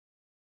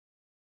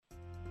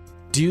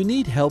Do you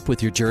need help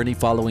with your journey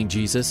following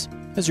Jesus?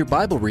 Has your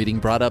Bible reading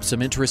brought up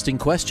some interesting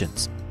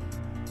questions?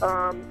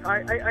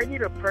 I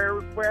need a prayer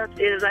request.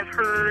 Is I've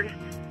heard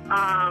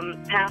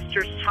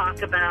pastors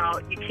talk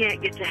about you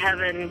can't get to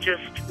heaven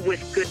just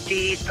with good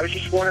deeds. I was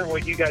just wondering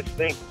what you guys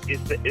think.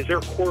 Is there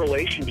a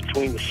correlation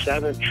between the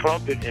seventh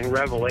trumpet in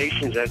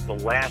Revelations as the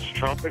last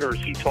trumpet, or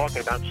is he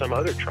talking about some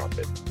other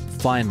trumpet?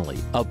 Finally,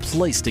 a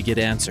place to get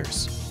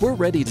answers. We're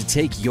ready to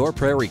take your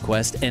prayer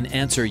request and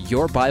answer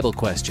your Bible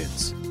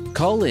questions.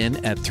 Call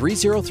in at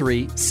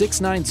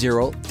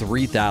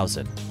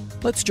 303-690-3000.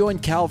 Let's join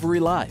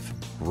Calvary Live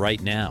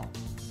right now.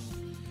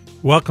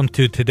 Welcome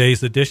to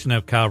today's edition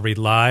of Calvary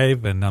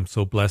Live, and I'm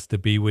so blessed to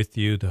be with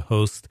you to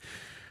host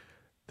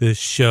this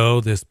show,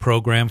 this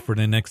program for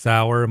the next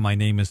hour. My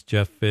name is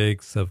Jeff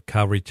Figs of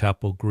Calvary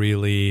Chapel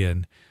Greeley,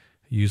 and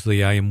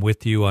usually I am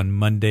with you on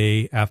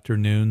Monday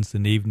afternoons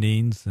and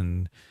evenings,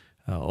 and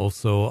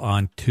also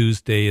on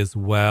Tuesday as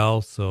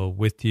well. So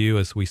with you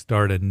as we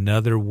start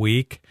another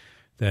week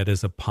that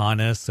is upon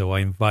us. So I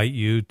invite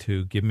you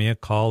to give me a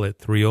call at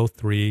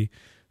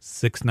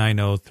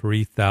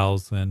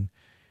 303-690-3000.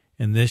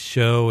 And this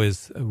show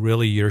is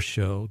really your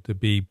show, to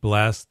be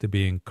blessed, to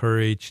be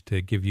encouraged,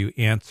 to give you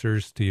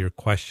answers to your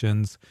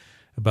questions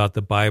about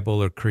the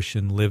Bible or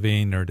Christian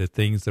living or the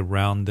things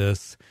around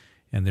us.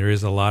 And there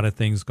is a lot of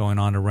things going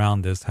on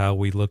around us, how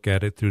we look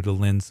at it through the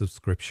lens of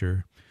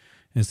Scripture.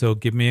 And so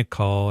give me a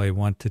call. I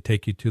want to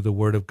take you to the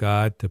Word of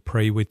God, to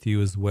pray with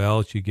you as well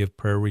as you give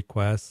prayer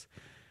requests.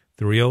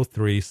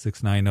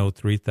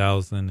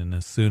 303-690-3000. And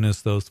as soon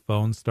as those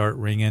phones start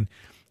ringing,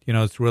 you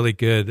know, it's really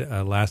good.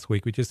 Last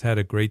week, we just had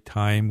a great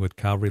time with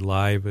Calvary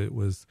Live. It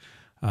was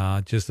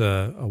just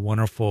a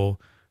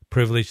wonderful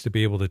privilege to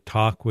be able to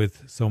talk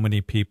with so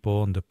many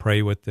people and to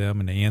pray with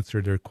them and to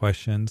answer their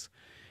questions.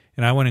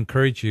 And I want to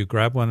encourage you,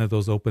 grab one of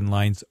those open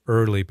lines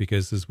early,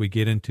 because as we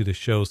get into the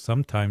show,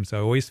 sometimes I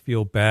always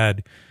feel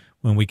bad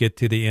when we get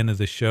to the end of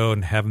the show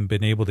and haven't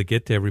been able to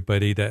get to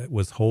everybody that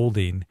was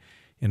holding.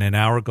 And an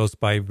hour goes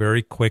by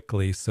very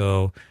quickly.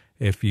 So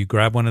if you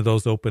grab one of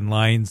those open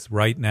lines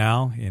right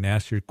now and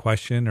ask your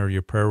question or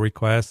your prayer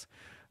request,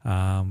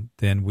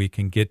 then we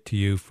can get to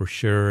you for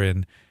sure.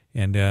 And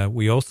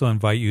we also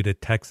invite you to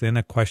text in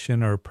a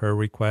question or a prayer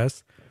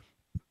request.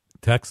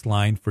 Text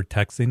line for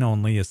texting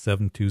only is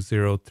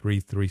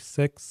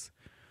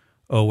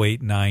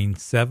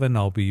 720-336-0897.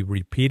 I'll be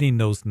repeating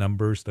those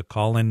numbers, the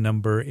call-in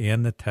number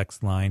and the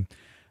text line.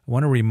 I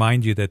want to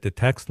remind you that the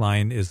text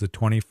line is a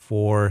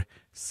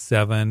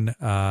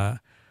 24/7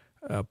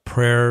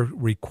 prayer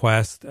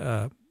request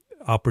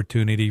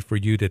opportunity for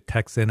you to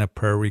text in a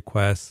prayer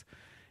request,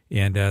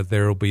 and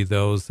there will be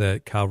those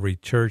at Calvary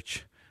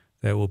Church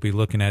that will be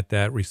looking at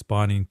that,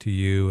 responding to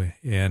you,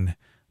 and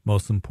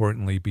most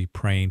importantly, be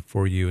praying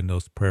for you in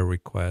those prayer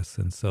requests.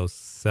 And so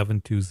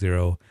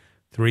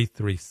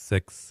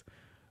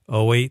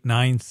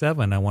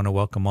 720-336-0897. I want to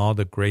welcome all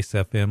the Grace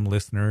FM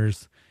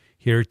listeners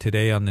here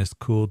today on this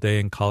cool day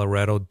in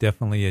Colorado.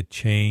 Definitely a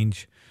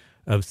change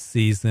of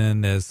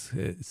season, as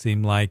it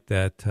seemed like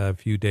that a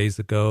few days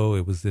ago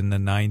it was in the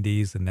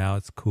 90s and now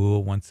it's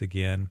cool once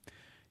again.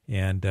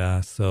 And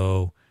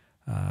so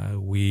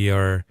we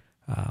are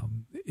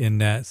in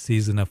that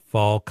season of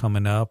fall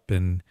coming up,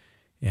 and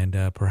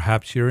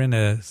perhaps you're in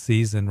a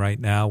season right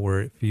now where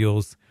it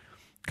feels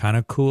kind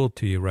of cool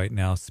to you right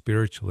now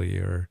spiritually,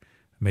 or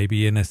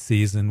maybe in a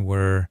season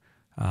where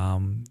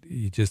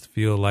you just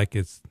feel like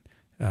it's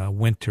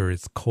winter,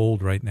 it's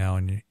cold right now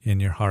in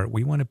your heart.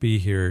 We want to be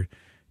here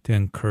to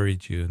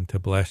encourage you and to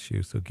bless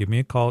you. So give me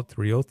a call at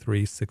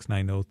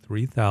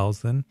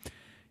 303-690-3000.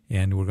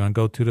 And we're going to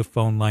go to the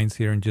phone lines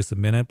here in just a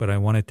minute, but I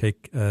want to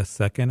take a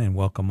second and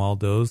welcome all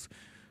those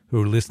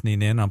who are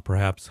listening in on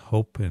perhaps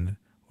Hope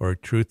or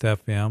Truth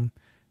FM.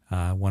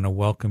 I want to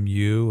welcome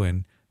you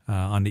and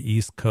on the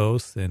East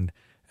Coast. And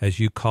as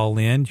you call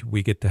in,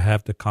 we get to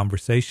have the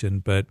conversation,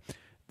 but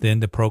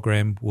then the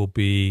program will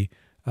be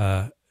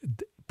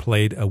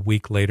played a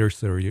week later,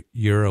 so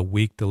you're a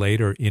week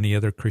delayed, or any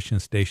other Christian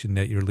station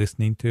that you're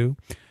listening to.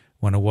 I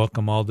want to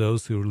welcome all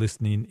those who are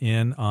listening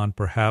in on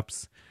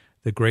perhaps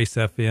the Grace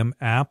FM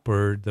app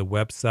or the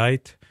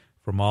website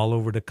from all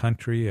over the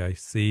country. I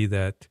see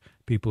that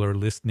people are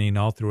listening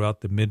all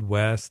throughout the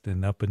Midwest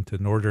and up into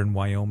northern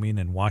Wyoming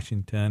and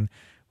Washington.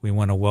 We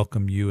want to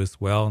welcome you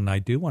as well. And I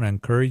do want to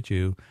encourage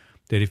you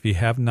that if you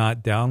have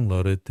not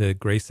downloaded the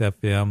Grace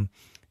FM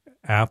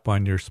app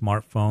on your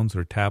smartphones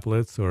or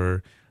tablets,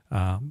 or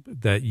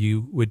that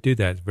you would do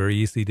that. It's very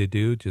easy to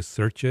do. Just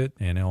search it,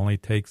 and it only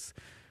takes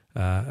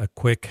a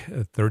quick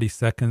 30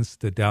 seconds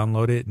to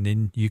download it, and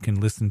then you can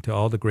listen to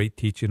all the great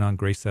teaching on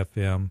Grace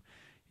FM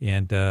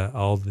and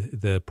all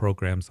the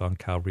programs on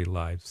Calvary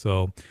Live.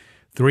 So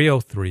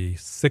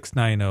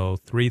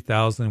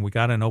 303-690-3000. We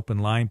got an open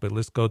line, but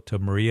let's go to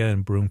Maria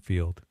in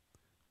Broomfield.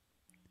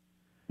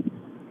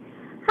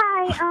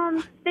 Hi,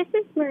 this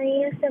is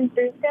Maria from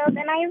Broomfield,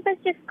 and I was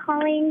just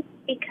calling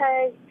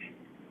because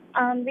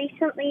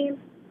recently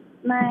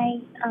my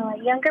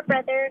younger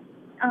brother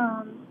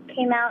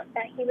came out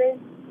that he was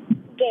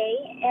gay,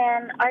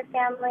 and our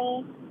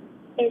family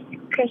is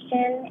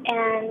Christian,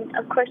 and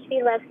of course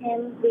we love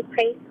him.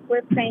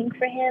 We're praying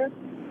for him.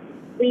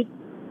 We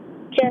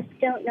just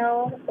don't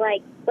know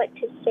like what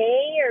to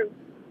say or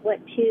what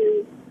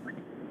to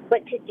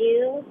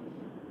do.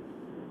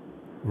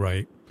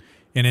 Right.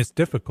 And it's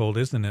difficult,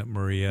 isn't it,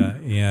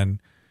 Maria?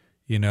 And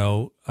you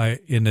know,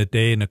 in the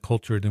day and the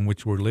culture in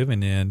which we're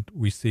living in,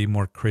 we see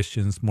more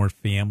Christians, more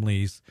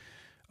families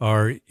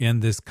are in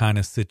this kind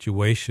of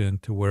situation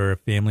to where a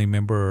family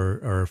member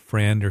or a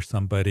friend or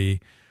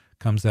somebody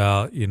comes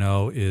out, you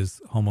know,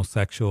 is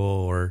homosexual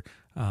or,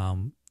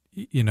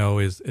 you know,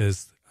 is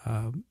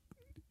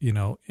you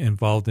know,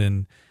 involved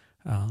in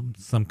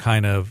some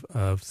kind of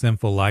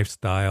sinful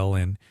lifestyle.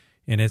 And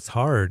it's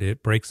hard.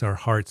 It breaks our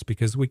hearts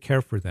because we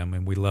care for them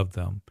and we love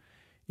them.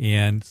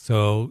 And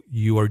so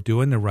you are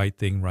doing the right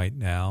thing right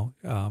now.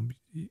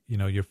 You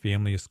know, your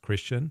family is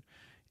Christian.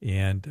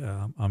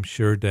 And I'm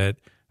sure that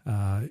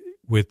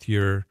with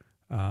your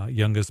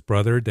youngest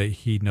brother, that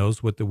he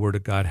knows what the Word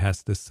of God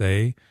has to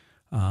say.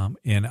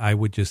 And I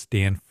would just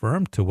stand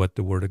firm to what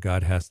the Word of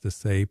God has to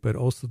say, but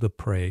also to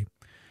pray,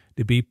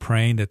 to be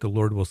praying that the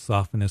Lord will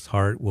soften his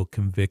heart, will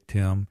convict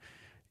him.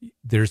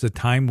 There's a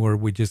time where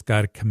we just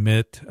got to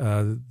commit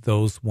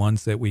those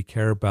ones that we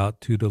care about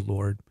to the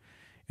Lord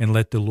and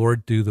let the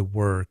Lord do the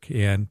work,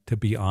 and to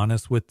be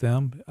honest with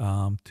them,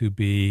 to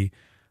be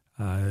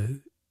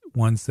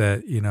ones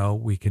that, you know,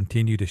 we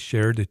continue to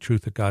share the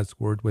truth of God's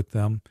word with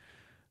them.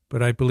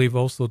 But I believe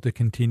also to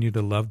continue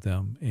to love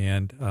them.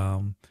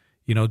 And,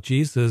 you know,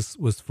 Jesus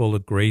was full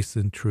of grace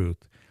and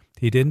truth.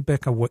 He didn't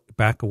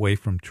back away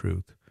from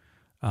truth.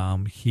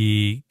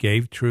 He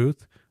gave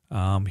truth.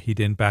 He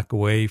didn't back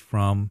away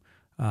from,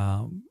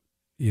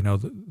 you know,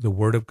 the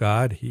word of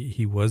God.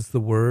 He was the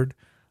word,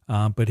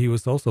 but he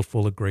was also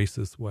full of grace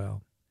as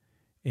well.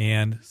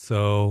 And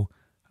so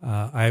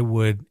I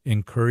would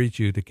encourage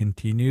you to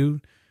continue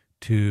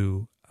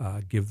to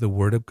give the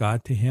word of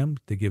God to him,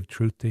 to give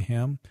truth to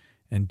him,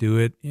 and do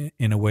it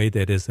in a way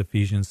that, as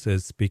Ephesians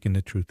says, speaking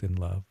the truth in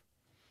love.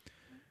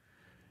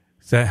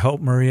 Does that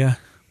help, Maria?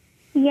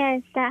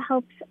 Yes, that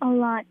helps a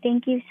lot.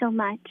 Thank you so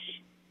much.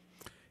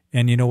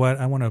 And you know what?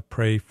 I want to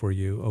pray for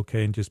you,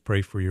 okay? And just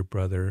pray for your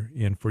brother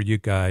and for you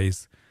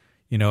guys,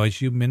 you know,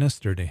 as you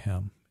minister to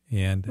him.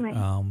 And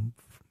right.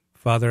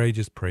 Father, I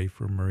just pray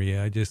for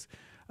Maria. I just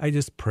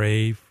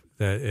pray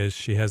that as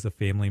she has a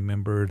family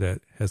member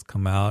that has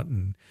come out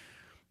and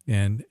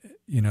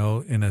you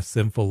know, in a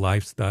sinful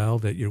lifestyle,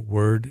 that your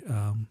word,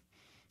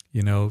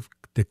 you know,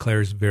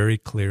 declares very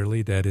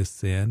clearly that is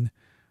sin.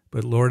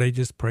 But Lord, I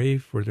just pray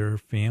for their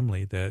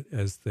family, that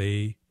as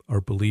they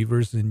are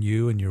believers in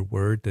you and your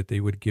word, that they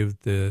would give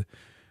the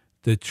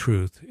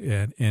truth,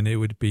 and it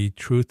would be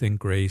truth and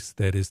grace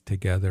that is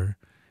together.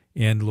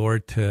 And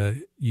Lord,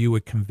 you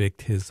would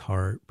convict his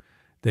heart,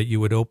 that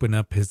you would open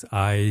up his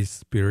eyes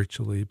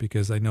spiritually,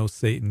 because I know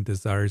Satan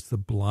desires to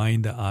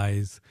blind the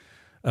eyes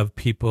of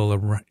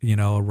people, you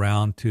know,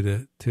 around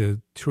to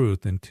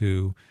truth and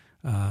to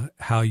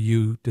how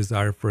you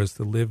desire for us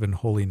to live in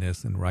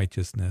holiness and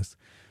righteousness.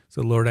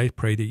 So Lord, I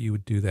pray that you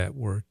would do that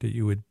work, that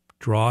you would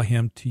draw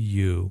him to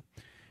you,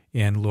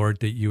 and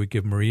Lord, that you would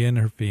give Maria and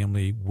her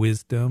family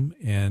wisdom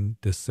and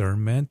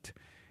discernment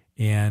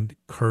and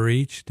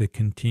courage to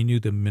continue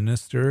to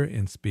minister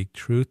and speak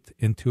truth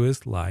into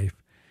his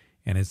life.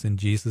 And it's in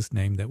Jesus'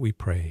 name that we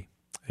pray.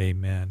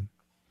 Amen.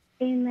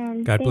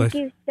 Amen. God bless.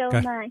 Thank you so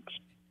much.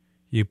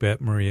 You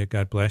bet, Maria.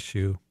 God bless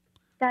you.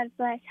 God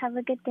bless. Have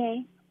a good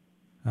day.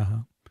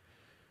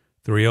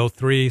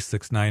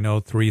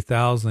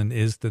 303-690-3000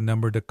 is the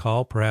number to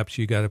call. Perhaps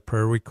you got a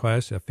prayer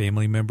request, a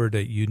family member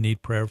that you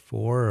need prayer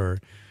for, or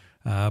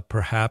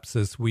perhaps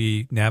as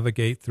we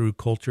navigate through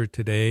culture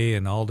today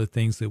and all the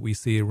things that we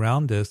see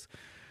around us,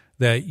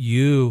 that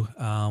you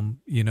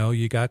know,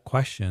 you got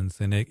questions,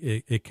 and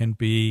it can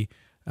be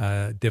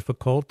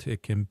difficult.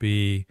 It can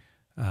be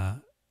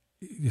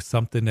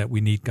something that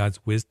we need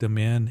God's wisdom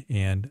in,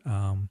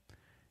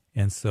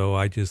 and so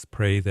I just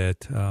pray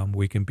that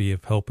we can be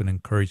of help and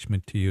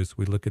encouragement to you as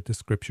we look at the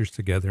scriptures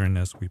together and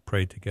as we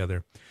pray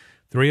together.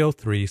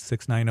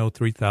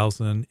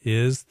 303-690-3000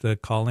 is the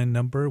call-in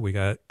number. We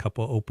got a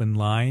couple open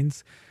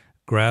lines.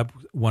 Grab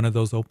one of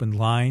those open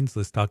lines.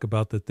 Let's talk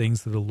about the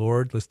things of the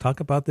Lord. Let's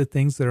talk about the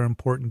things that are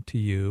important to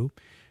you.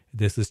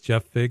 This is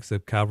Jeff Figs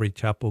of Calvary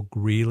Chapel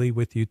Greeley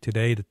with you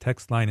today. The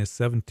text line is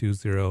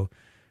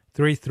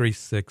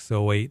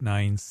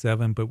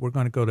 720-336-0897, but we're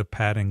going to go to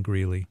Pat in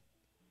Greeley.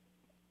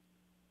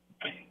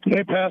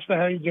 Hey, Pastor,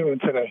 how you doing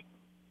today?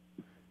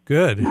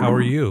 Good. How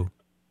are you?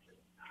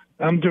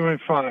 I'm doing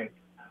fine.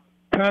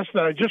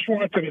 Pastor, I just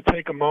wanted to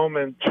take a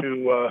moment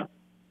to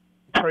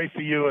pray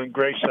for you and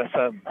Grace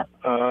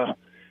FM.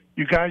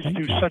 You guys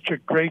do such a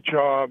great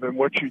job, and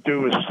what you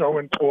do is so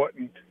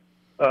important.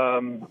 I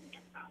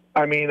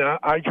mean,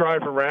 I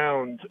drive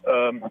around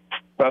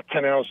about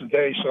 10 hours a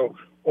day, so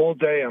all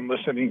day I'm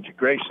listening to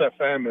Grace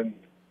FM, and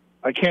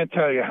I can't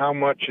tell you how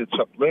much it's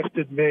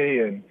uplifted me,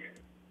 and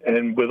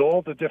with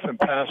all the different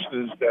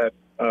pastors that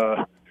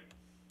are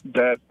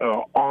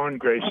on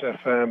Grace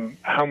FM,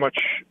 how much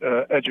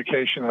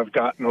education I've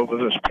gotten over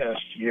this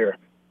past year.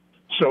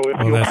 So if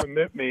Well, you'll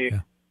permit me, yeah.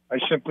 I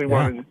simply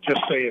wanted to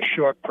just say a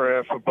short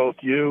prayer for both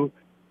you,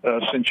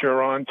 since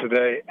you're on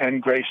today,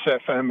 and Grace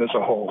FM as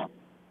a whole.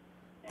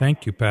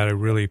 Thank you, Pat. I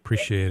really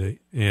appreciate it.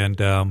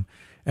 And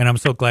I'm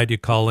so glad you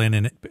call in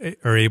and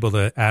are able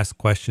to ask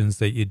questions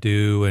that you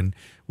do, and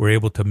we're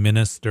able to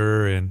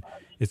minister. And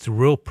it's a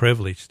real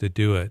privilege to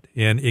do it.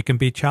 And it can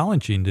be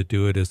challenging to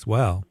do it as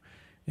well,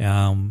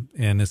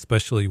 and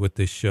especially with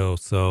this show.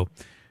 So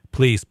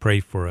please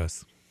pray for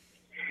us.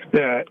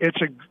 Yeah,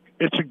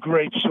 it's a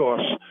great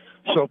source.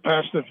 So,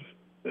 Pastor,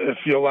 if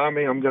you allow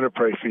me, I'm going to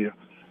pray for you.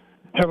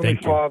 Heavenly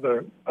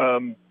Father,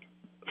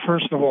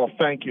 first of all,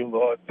 thank you,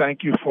 Lord.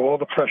 Thank you for all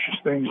the precious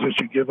things that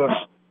you give us,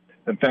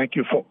 and thank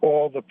you for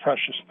all the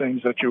precious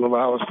things that you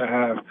allow us to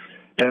have.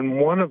 And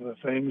one of the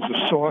things,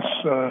 the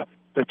source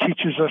that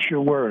teaches us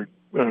your word,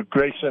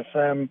 Grace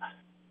FM,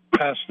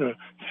 Pastor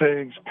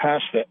Figs,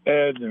 Pastor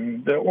Ed,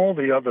 and all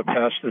the other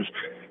pastors,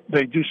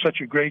 they do such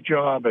a great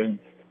job in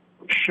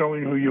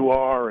showing who you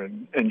are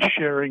and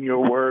sharing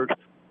your word.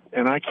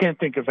 And I can't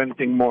think of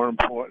anything more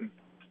important.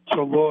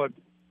 So, Lord,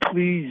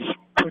 please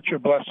put your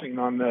blessing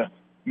on the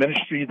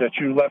ministry that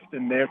you left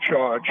in their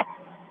charge,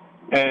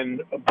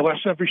 and bless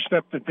every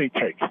step that they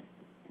take.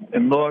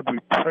 And, Lord, we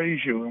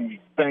praise you and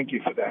we thank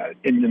you for that.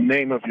 In the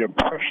name of your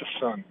precious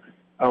Son,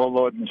 our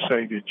Lord and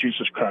Savior,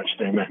 Jesus Christ.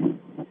 Amen.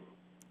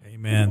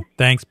 Amen.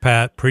 Thanks,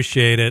 Pat.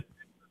 Appreciate it.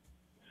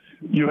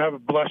 You have a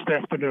blessed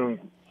afternoon.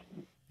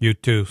 You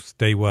too.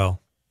 Stay well.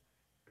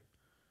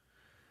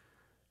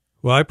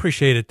 Well, I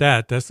appreciated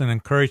that. That's an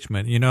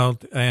encouragement,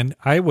 and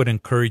I would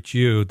encourage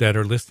you that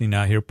are listening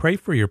out here, pray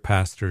for your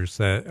pastors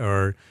that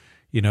are,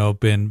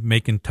 been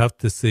making tough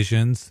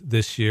decisions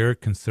this year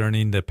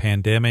concerning the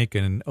pandemic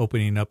and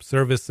opening up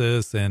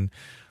services and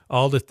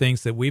all the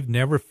things that we've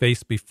never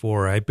faced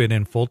before. I've been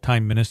in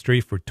full-time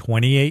ministry for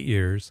 28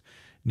 years.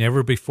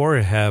 Never before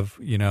have,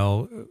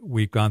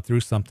 we've gone through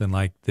something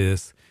like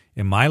this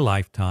in my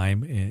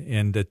lifetime,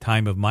 in the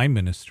time of my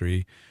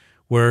ministry,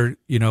 where,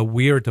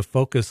 we are to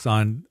focus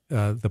on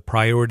the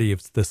priority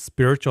of the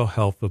spiritual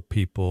health of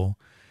people,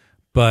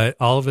 but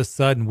all of a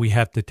sudden we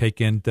have to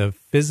take in the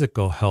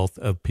physical health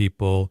of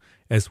people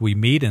as we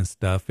meet and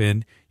stuff.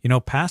 And,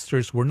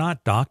 pastors, we're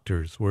not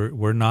doctors.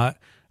 We're not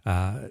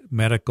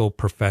medical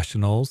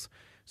professionals.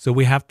 So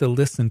we have to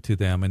listen to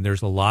them. And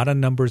there's a lot of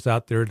numbers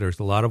out there. There's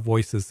a lot of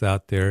voices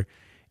out there.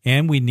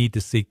 And we need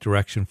to seek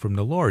direction from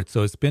the Lord.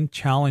 So it's been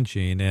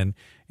challenging. And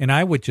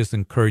I would just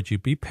encourage you,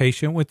 be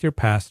patient with your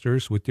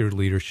pastors, with your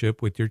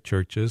leadership, with your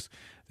churches.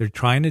 They're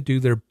trying to do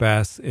their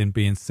best in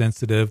being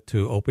sensitive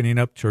to opening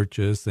up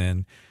churches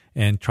and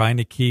trying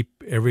to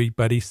keep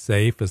everybody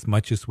safe as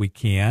much as we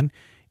can.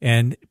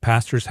 And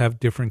pastors have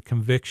different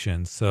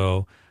convictions.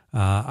 So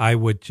I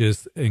would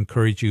just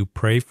encourage you,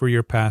 pray for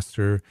your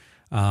pastor,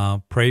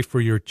 pray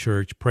for your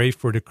church, pray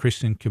for the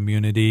Christian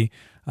community,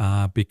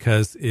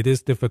 because it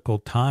is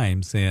difficult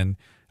times and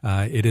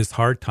it is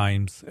hard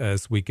times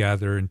as we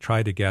gather and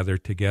try to gather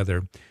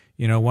together.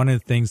 One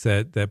of the things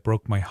that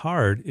broke my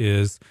heart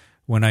is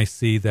when I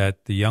see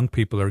that the young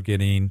people are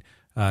getting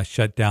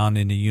shut down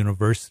in the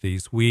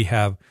universities. We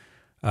have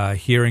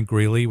here in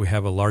Greeley, we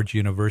have a large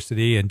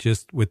university, and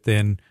just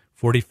within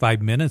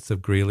 45 minutes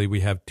of Greeley,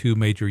 we have two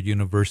major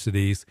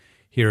universities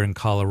here in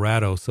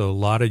Colorado. So a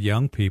lot of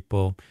young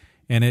people.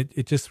 And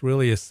it just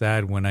really is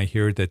sad when I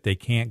hear that they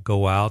can't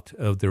go out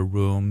of their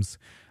rooms.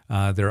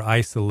 They're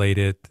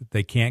isolated.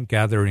 They can't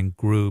gather in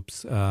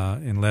groups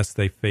unless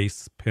they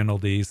face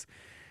penalties.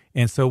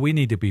 And so we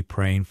need to be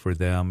praying for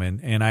them.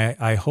 And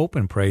I hope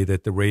and pray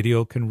that the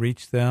radio can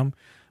reach them.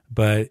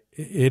 But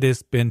it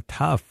has been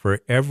tough for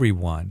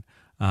everyone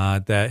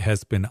that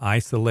has been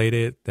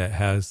isolated, that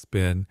has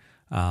been,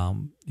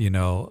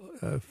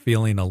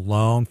 feeling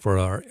alone, for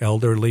our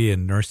elderly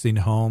in nursing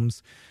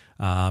homes.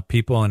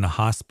 People in the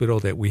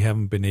hospital that we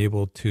haven't been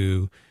able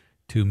to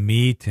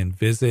meet and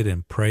visit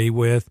and pray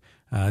with.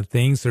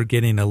 Things are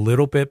getting a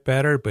little bit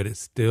better, but it's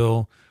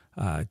still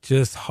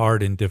just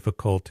hard and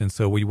difficult. And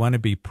so we want to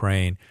be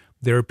praying.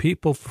 There are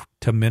people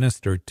to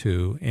minister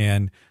to,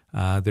 and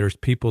there's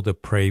people to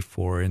pray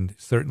for, and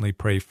certainly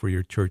pray for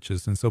your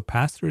churches. And so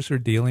pastors are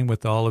dealing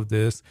with all of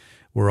this.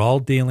 We're all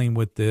dealing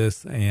with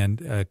this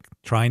and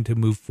trying to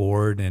move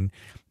forward. And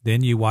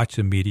then you watch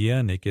the media,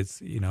 and it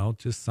gets,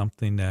 just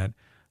something that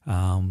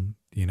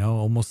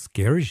almost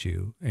scares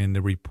you in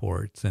the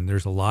reports. And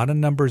there's a lot of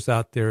numbers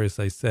out there, as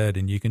I said,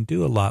 and you can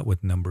do a lot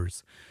with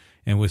numbers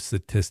and with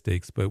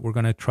statistics, but we're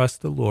going to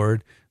trust the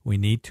Lord. We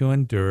need to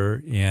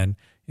endure. And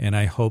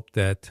I hope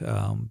that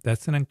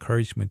that's an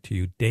encouragement to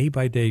you day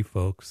by day,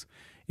 folks.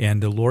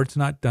 And the Lord's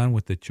not done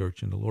with the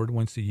church, and the Lord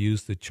wants to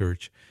use the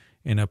church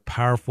in a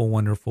powerful,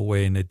 wonderful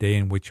way in the day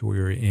in which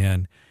we're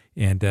in.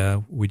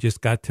 And we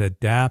just got to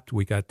adapt.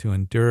 We got to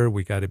endure.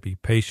 We got to be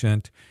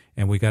patient.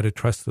 And we got to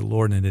trust the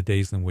Lord in the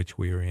days in which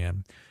we are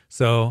in.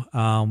 So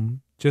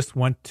just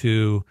want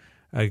to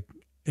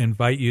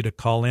invite you to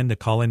call in. The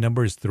call-in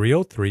number is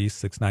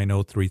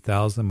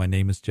 303-690-3000. My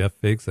name is Jeff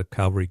Figs of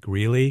Calvary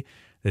Greeley.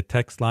 The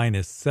text line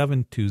is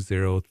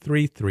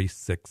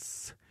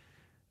 720-336.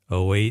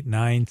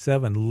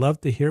 0897.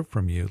 Love to hear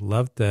from you.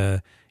 Love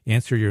to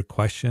answer your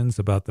questions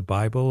about the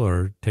Bible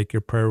or take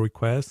your prayer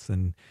requests.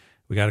 And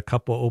we got a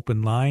couple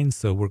open lines,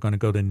 so we're going to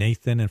go to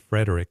Nathan and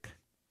Frederick.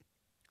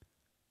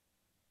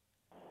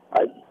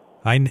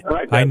 Hi,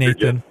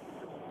 Nathan.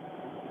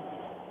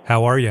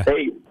 How are you?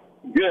 Hey,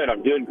 good.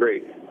 I'm doing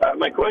great.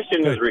 My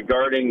question is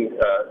regarding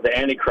the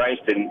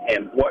Antichrist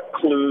and what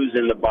clues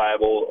in the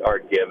Bible are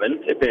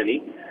given, if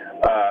any,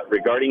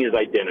 regarding his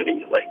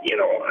identity. Like,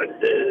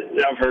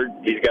 I've heard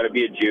he's got to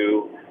be a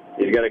Jew,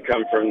 he's got to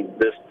come from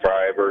this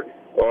tribe, or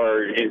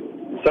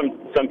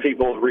some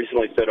people have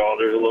recently said,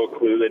 there's a little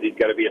clue that he's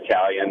got to be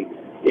Italian,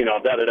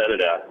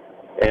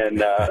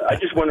 And I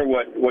just wonder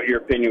what your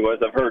opinion was.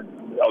 I've heard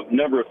a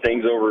number of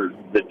things over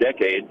the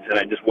decades, and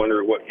I just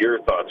wonder what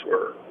your thoughts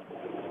were.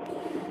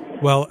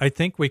 Well, I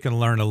think we can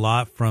learn a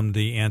lot from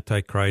the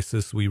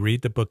Antichrist. We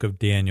read the book of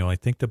Daniel. I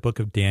think the book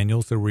of Daniel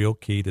is the real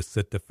key to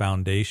set the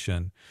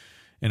foundation.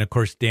 And, of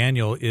course,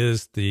 Daniel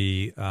is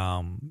the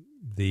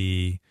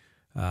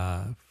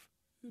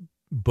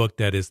book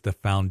that is the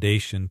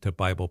foundation to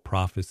Bible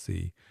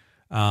prophecy.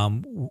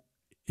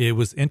 It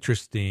was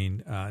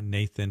interesting,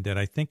 Nathan, that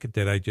I think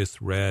that I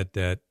just read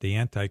that the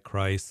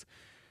Antichrist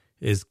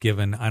is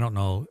given,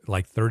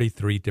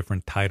 33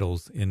 different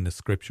titles in the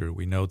scripture.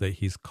 We know that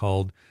he's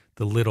called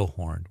the little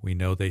horn. We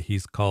know that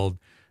he's called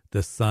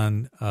the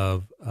son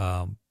of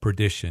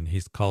perdition.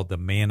 He's called the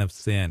man of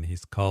sin.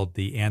 He's called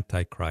the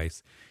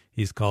Antichrist.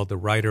 He's called the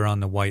rider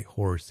on the white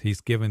horse. He's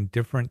given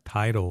different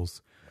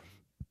titles,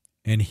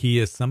 and he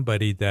is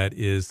somebody that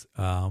is,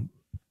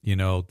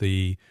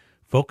 the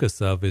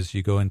focus of as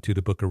you go into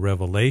the book of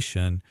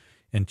Revelation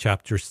in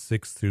chapter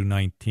 6 through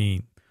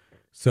 19.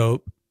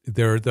 So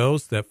there are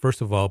those that, first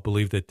of all,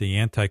 believe that the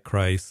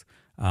Antichrist,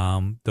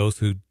 those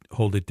who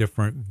hold a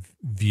different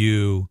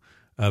view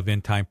of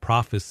end time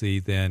prophecy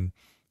than,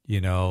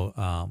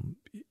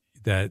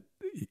 that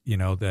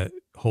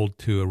hold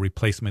to a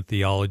replacement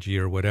theology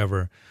or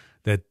whatever,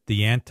 that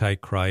the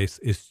Antichrist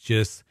is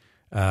just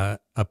a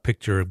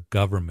picture of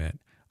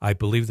government. I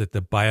believe that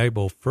the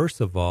Bible,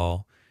 first of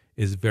all,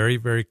 is very,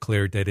 very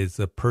clear that it's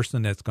a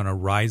person that's going to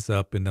rise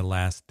up in the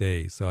last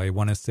days. So I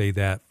want to say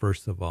that,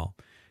 first of all,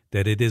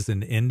 that it is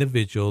an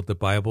individual. The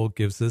Bible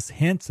gives us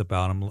hints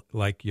about him,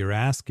 like you're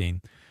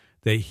asking,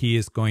 that he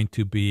is going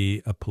to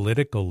be a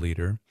political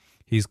leader.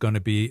 He's going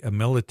to be a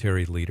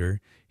military leader.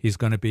 He's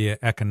going to be an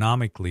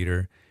economic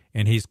leader,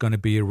 and he's going to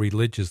be a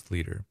religious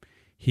leader.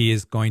 He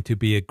is going to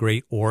be a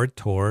great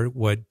orator,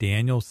 what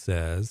Daniel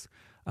says,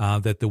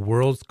 that the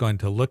world's going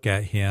to look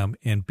at him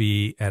and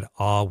be at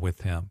awe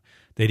with him,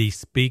 that he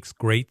speaks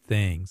great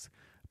things.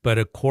 But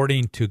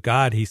according to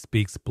God, he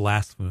speaks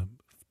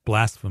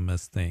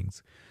blasphemous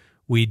things.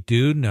 We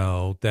do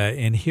know that,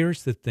 and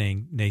here's the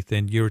thing,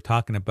 Nathan, you were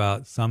talking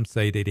about, some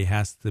say that he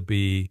has to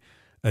be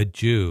a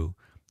Jew.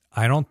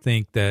 I don't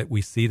think that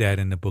we see that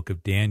in the book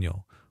of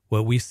Daniel.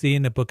 What we see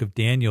in the book of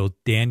Daniel,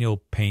 Daniel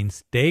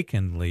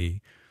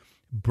painstakingly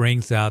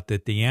brings out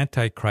that the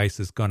Antichrist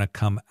is going to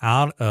come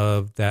out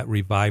of that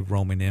revived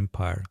Roman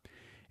Empire.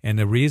 And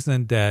the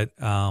reason that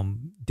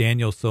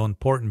Daniel's so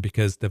important,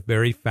 because the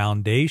very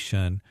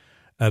foundation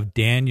of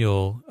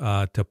Daniel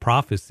to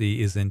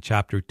prophecy is in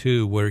chapter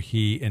 2, where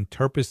he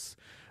interprets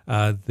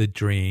the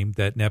dream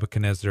that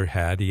Nebuchadnezzar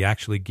had. He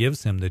actually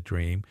gives him the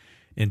dream,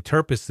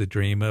 interprets the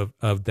dream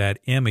of that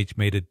image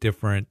made of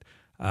different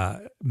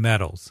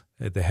metals.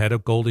 The head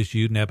of gold is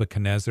you,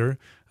 Nebuchadnezzar.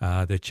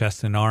 The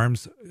chest and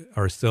arms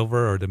are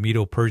silver, or the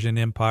Medo-Persian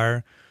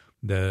Empire.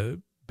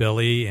 The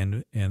belly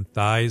and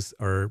thighs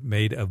are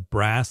made of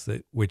brass,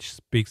 which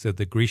speaks of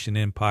the Grecian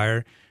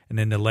Empire. And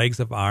then the legs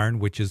of iron,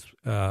 which is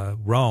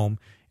Rome.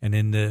 And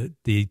then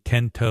the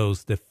 10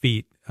 toes, the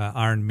feet,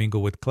 iron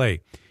mingled with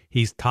clay.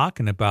 He's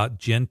talking about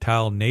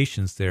Gentile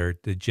nations there,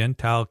 the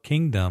Gentile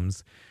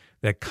kingdoms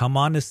that come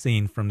on the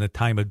scene from the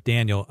time of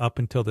Daniel up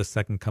until the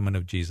second coming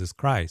of Jesus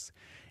Christ.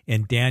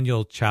 In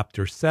Daniel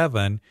chapter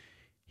 7,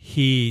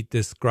 he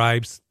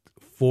describes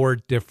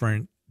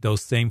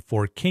those same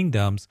four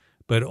kingdoms,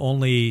 but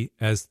only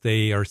as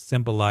they are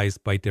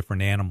symbolized by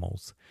different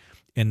animals.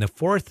 And the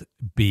fourth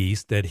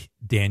beast that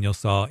Daniel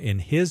saw in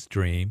his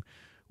dream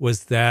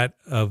was that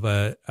of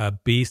a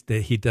beast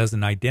that he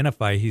doesn't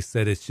identify. He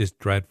said it's just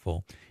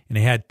dreadful. And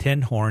it had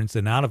 10 horns,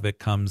 and out of it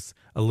comes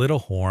a little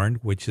horn,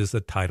 which is a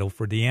title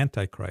for the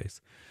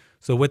Antichrist.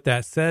 So with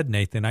that said,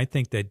 Nathan, I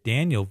think that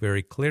Daniel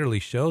very clearly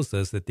shows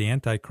us that the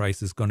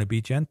Antichrist is going to be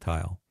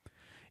Gentile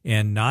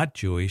and not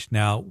Jewish.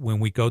 Now, when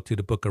we go to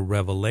the book of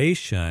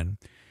Revelation,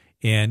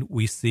 and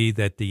we see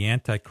that the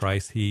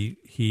Antichrist, the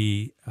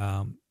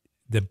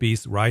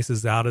beast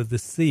rises out of the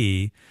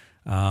sea.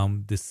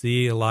 The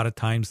sea a lot of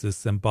times is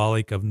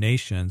symbolic of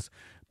nations,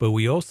 but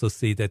we also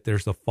see that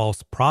there's a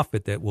false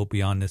prophet that will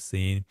be on the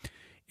scene.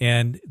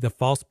 And the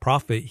false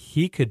prophet,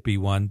 he could be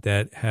one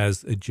that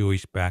has a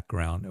Jewish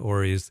background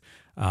or is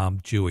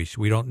Jewish.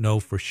 We don't know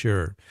for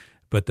sure.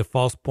 But the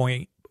false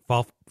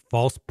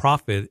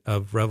prophet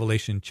of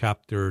Revelation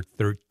chapter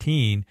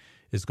 13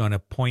 is going to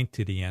point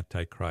to the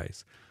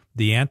Antichrist.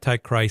 The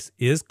Antichrist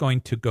is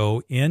going to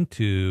go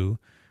into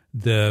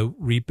the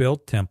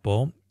rebuilt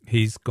temple.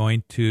 He's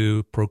going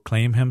to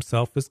proclaim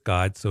himself as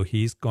God. So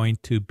he's going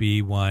to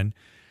be one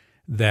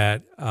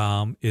that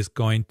is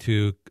going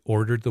to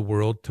order the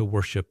world to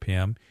worship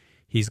him.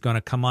 He's going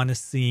to come on the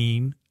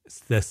scene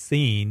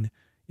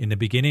in the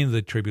beginning of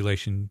the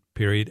tribulation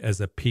period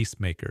as a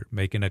peacemaker,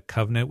 making a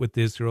covenant with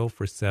Israel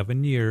for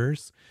 7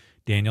 years.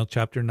 Daniel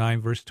chapter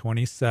 9, verse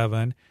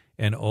 27.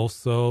 And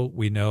also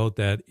we know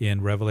that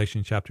in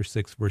Revelation chapter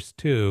 6, verse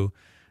 2,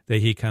 that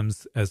he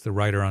comes as the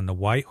rider on the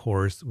white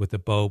horse with a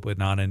bow but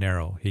not an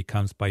arrow. He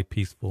comes by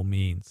peaceful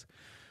means.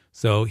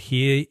 So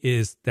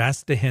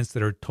that's the hints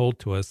that are told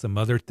to us. Some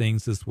other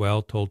things as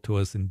well told to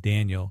us in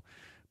Daniel.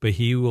 But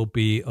he will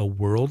be a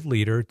world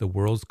leader. The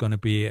world's going to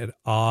be at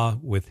awe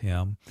with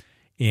him.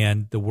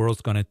 And the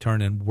world's going to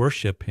turn and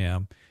worship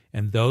him.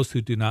 And those who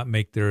do not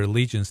make their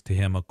allegiance to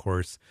him, of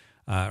course,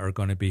 are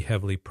going to be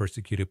heavily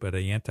persecuted by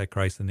the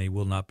Antichrist, and they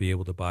will not be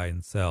able to buy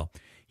and sell.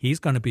 He's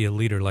going to be a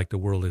leader like the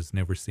world has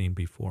never seen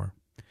before.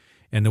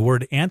 And the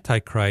word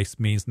Antichrist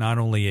means not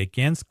only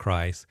against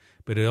Christ,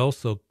 but it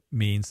also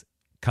means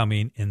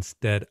coming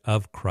instead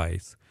of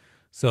Christ.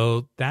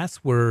 So that's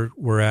where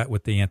we're at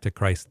with the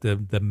Antichrist.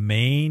 The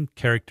main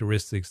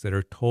characteristics that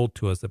are told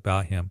to us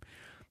about him,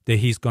 that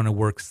he's going to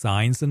work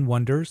signs and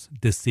wonders,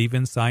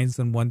 deceiving signs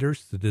and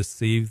wonders to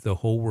deceive the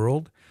whole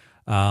world.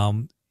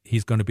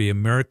 He's going to be a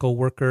miracle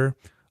worker,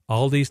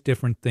 all these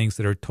different things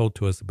that are told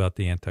to us about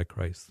the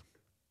Antichrist.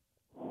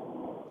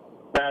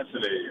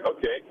 Fascinating.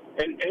 Okay.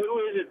 And who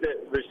is it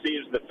that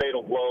receives the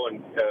fatal blow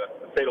and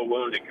fatal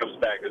wound and comes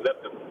back? Is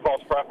that the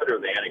false prophet or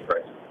the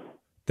Antichrist?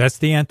 That's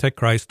the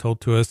Antichrist told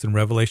to us in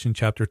Revelation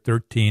chapter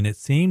 13. It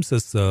seems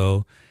as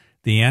though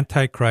the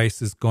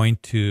Antichrist is going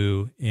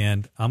to,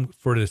 and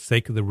for the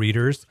sake of the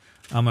readers,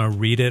 I'm going to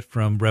read it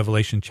from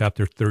Revelation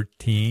chapter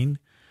 13.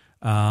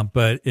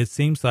 But it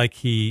seems like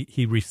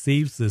he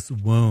receives this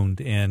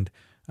wound, and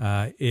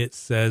it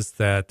says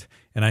that,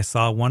 and I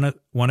saw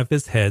one of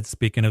his heads,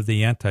 speaking of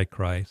the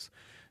Antichrist,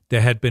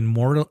 that had been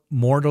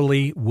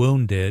mortally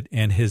wounded,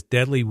 and his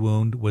deadly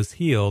wound was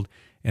healed,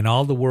 and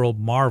all the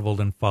world marveled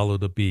and followed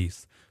the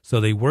beast.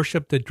 So they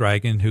worshiped the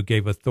dragon who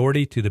gave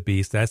authority to the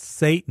beast. That's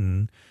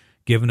Satan,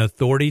 given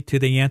authority to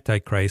the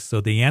Antichrist.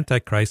 So the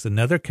Antichrist,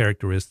 another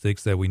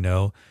characteristics that we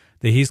know,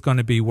 that he's going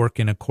to be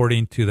working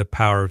according to the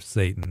power of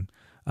Satan.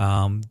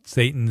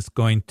 Satan's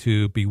going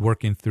to be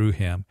working through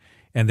him.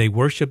 And they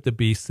worship the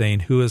beast,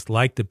 saying, who is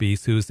like the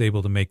beast, who is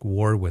able to make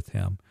war with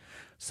him.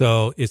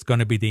 So it's going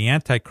to be the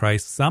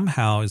Antichrist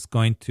somehow is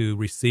going to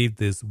receive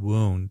this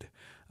wound.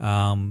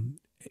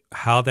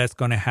 How that's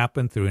going to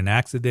happen, through an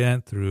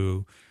accident,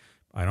 through,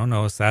 I don't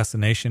know,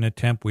 assassination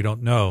attempt, we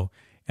don't know.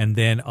 And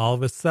then all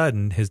of a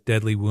sudden, his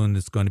deadly wound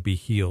is going to be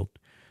healed.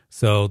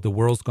 So the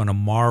world's going to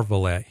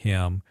marvel at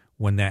him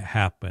when that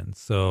happens.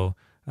 So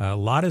a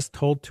lot is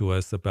told to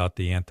us about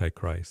the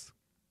Antichrist.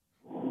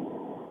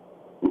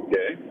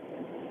 Okay.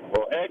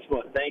 Well,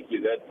 excellent. Thank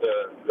you. That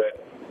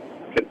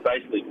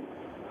concisely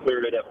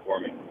cleared it up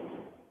for me.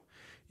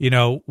 You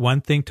know,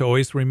 one thing to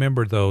always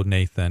remember, though,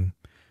 Nathan,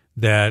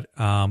 that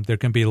there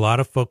can be a lot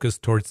of focus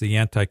towards the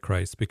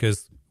Antichrist,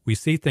 because we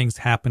see things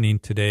happening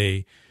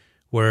today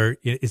where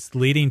it's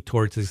leading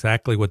towards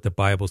exactly what the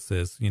Bible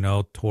says,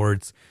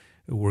 towards,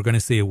 we're going to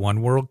see a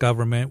one world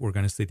government. We're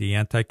going to see the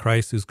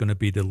Antichrist, who's going to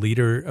be the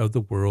leader of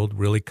the world,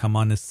 really come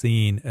on the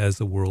scene as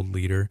a world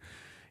leader.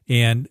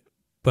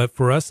 But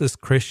for us as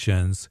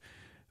Christians,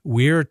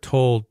 we are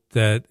told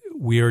that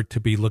we are to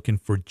be looking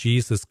for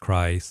Jesus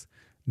Christ,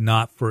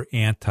 not for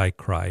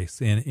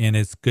Antichrist. And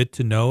it's good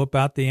to know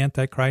about the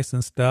Antichrist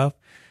and stuff,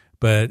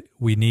 but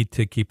we need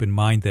to keep in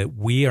mind that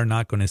we are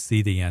not going to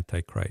see the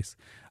Antichrist.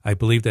 I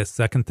believe that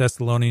 2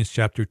 Thessalonians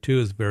chapter 2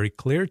 is very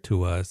clear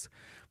to us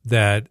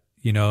that,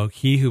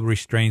 he who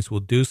restrains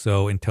will do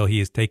so until he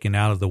is taken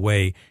out of the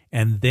way,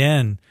 and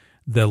then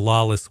the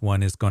lawless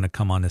one is going to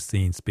come on the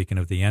scene, speaking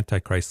of the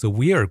Antichrist. So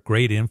we are a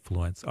great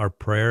influence. Our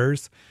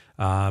prayers,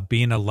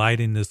 being a light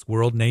in this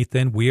world,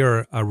 Nathan, we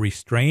are a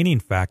restraining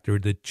factor,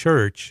 the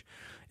church.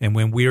 And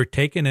when we are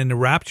taken in the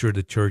rapture of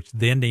the church,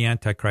 then the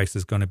Antichrist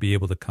is going to be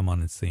able to come on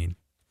the scene.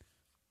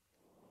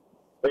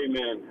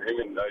 Amen.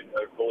 Amen.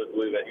 I fully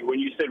believe that. When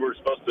you said we're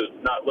supposed to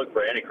not look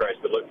for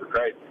Antichrist, but look for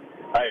Christ,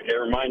 it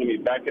reminded me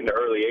back in the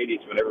early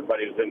 80s when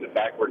everybody was into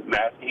backwards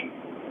masking.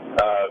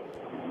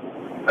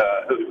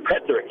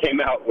 Petra came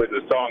out with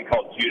a song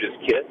called Judas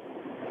Kiss.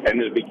 And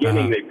in the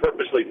beginning, they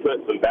purposely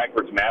put some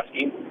backwards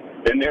masking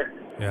in there.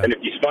 Yeah. And if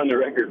you spun the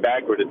record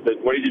backward, it says,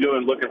 what are you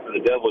doing looking for the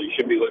devil? You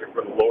should be looking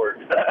for the Lord.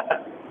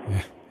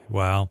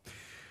 Wow.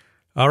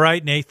 All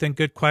right, Nathan,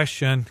 good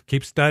question.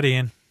 Keep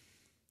studying.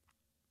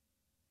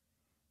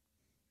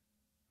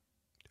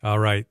 All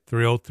right,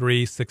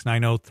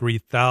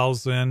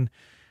 303-690-3000.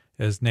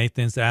 As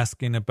Nathan's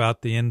asking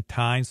about the end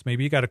times,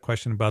 maybe you got a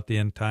question about the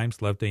end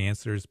times. Love to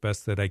answer as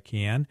best that I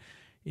can.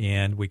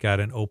 And we got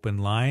an open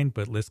line,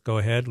 but let's go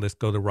ahead. Let's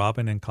go to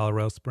Robin in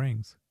Colorado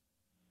Springs.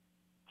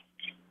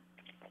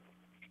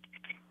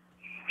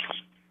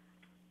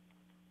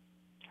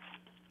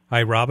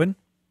 Hi, Robin.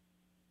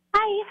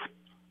 Hi.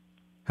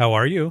 How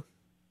are you?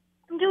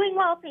 I'm doing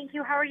well, thank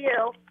you. How are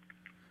you?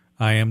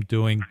 I am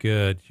doing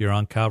good. You're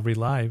on Calvary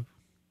Live.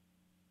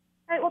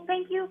 All right, well,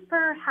 thank you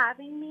for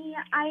having me.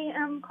 I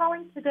am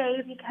calling today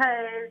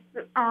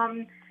because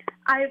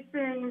I've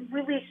been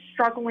really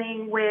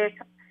struggling with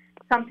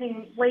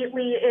something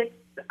lately.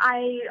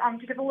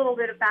 To give a little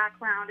bit of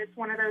background, it's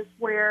one of those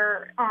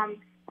where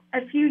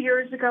a few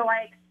years ago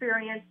I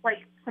experienced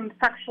some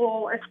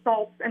sexual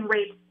assaults and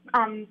rapes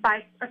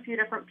by a few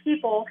different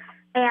people,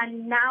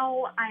 and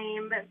now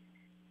I'm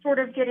sort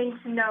of getting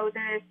to know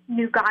this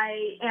new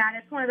guy, and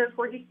it's one of those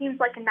where he seems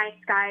like a nice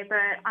guy,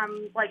 but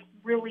I'm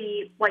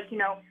really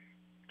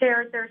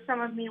scared. There's some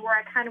of me where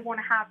I kind of want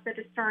to have the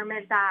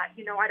discernment that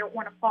I don't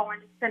want to fall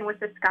into sin with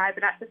this guy,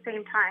 but at the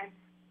same time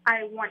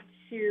I want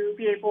to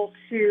be able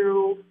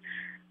to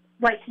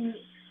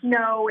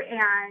know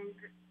and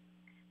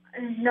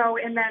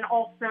then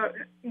also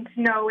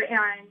know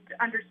and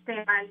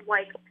understand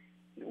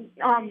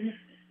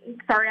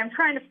sorry, I'm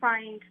trying to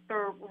find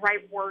the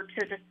right word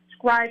to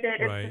describe it.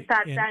 Right. It's just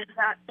that then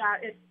that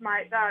it's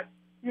at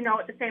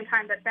the same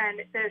time that then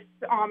this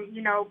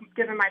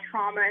given my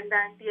trauma and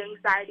then the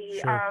anxiety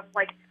Sure. of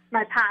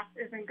my past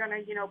isn't going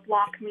to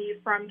block me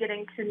from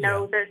getting to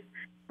know this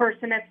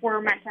person if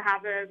we're meant to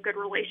have a good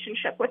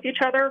relationship with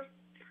each other.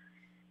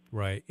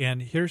 Right.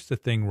 And here's the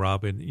thing,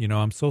 Robin,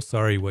 I'm so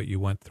sorry what you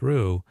went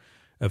through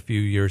a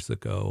few years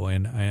ago.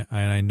 And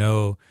I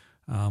know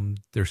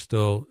there's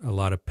still a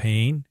lot of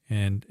pain,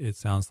 and it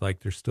sounds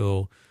like there's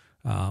still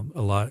a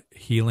lot of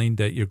healing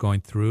that you're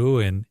going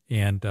through.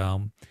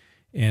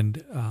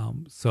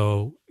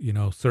 So,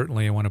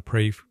 certainly I want to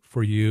pray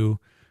for you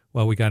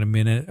while we got a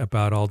minute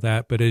about all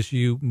that. But as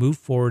you move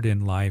forward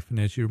in life and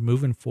as you're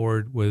moving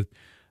forward with,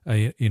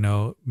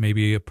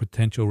 maybe a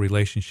potential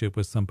relationship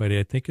with somebody,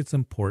 I think it's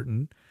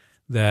important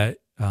that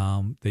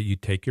you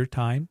take your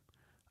time,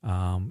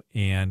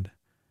 and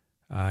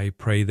I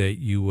pray that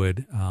you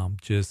would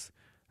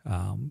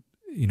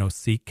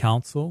seek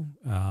counsel,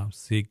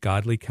 seek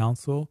godly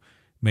counsel.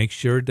 Make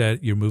sure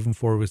that you're moving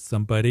forward with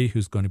somebody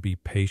who's going to be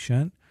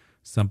patient,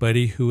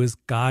 somebody who is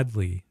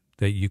godly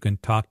that you can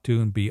talk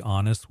to and be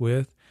honest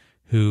with,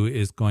 who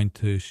is going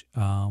to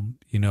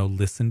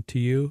listen to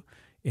you,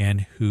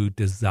 and who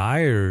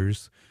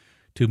desires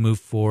to move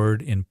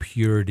forward in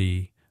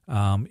purity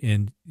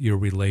in your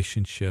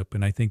relationship.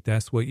 And I think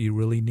that's what you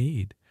really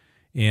need.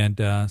 And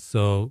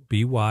so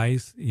be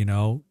wise,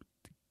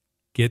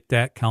 get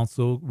that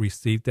counsel,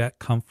 receive that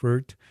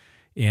comfort.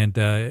 And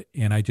I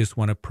just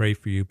want to pray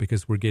for you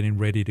because we're getting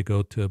ready to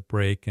go to a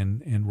break.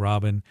 And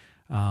Robin,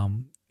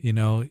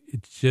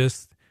 it's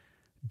just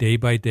day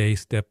by day,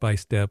 step by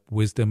step,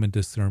 wisdom and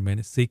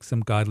discernment. Seek some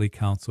godly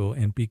counsel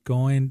and be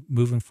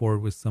moving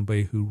forward with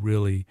somebody who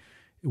really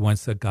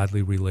wants a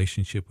godly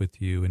relationship with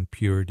you in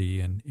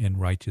purity and in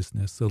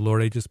righteousness. So,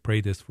 Lord, I just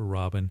pray this for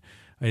Robin.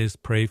 I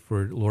just pray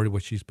for, Lord,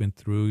 what she's been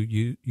through.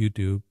 You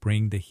do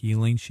bring the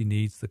healing she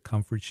needs, the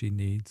comfort she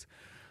needs.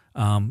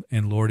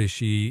 And Lord, as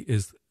she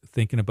is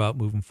thinking about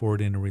moving forward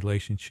in a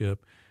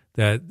relationship,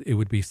 that it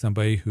would be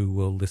somebody who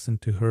will listen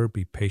to her,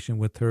 be patient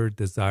with her,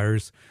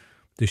 desires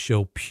to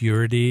show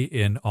purity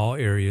in all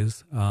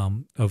areas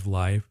of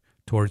life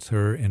towards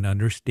her, and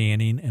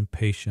understanding and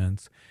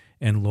patience.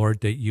 And Lord,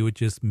 that you would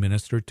just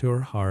minister to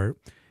her heart.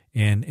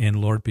 And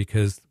Lord,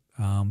 because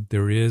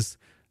there is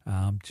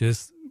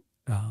just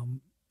a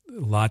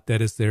lot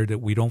that is there that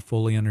we don't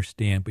fully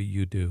understand, but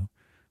you do.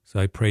 So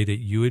I pray that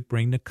you would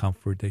bring the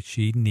comfort that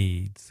she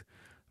needs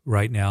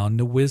right now and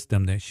the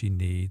wisdom that she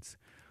needs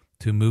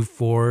to move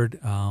forward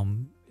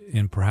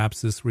in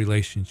perhaps this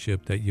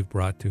relationship that you've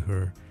brought to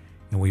her.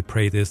 And we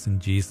pray this in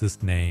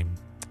Jesus' name.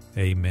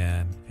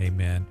 Amen.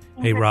 Amen.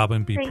 Hey,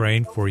 Robin, be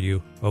praying for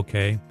you.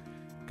 Okay.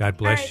 God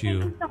bless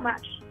you. Thank you so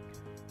much.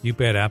 You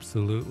bet.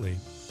 Absolutely.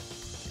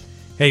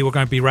 Hey, we're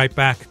going to be right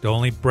back. The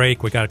only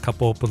break. We got a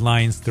couple open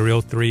lines,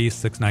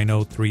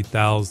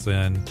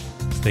 303-690-3000.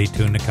 Stay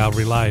tuned to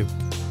Calvary Live.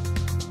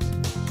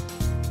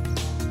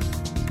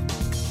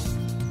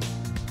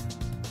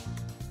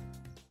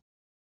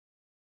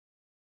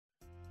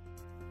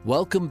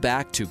 Welcome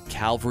back to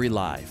Calvary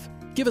Live.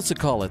 Give us a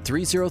call at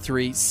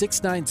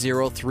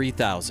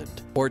 303-690-3000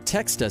 or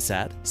text us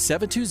at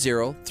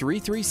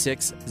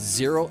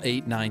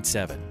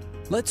 720-336-0897.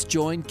 Let's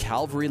join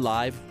Calvary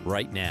Live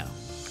right now.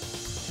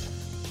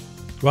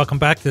 Welcome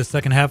back to the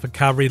second half of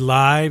Calvary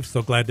Live.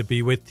 So glad to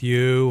be with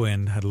you,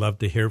 and I'd love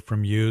to hear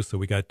from you. So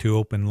we got two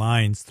open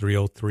lines,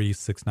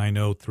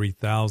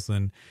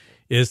 303-690-3000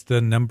 is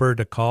the number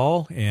to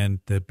call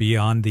and to be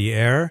on the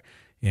air.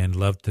 And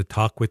love to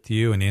talk with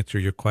you and answer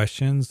your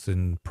questions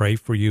and pray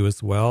for you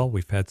as well.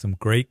 We've had some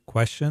great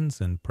questions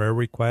and prayer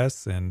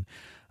requests. And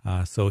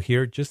so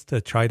here just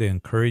to try to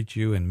encourage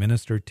you and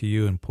minister to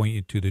you and point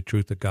you to the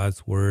truth of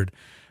God's word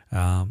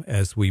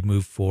as we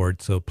move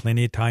forward. So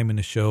plenty of time in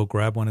the show.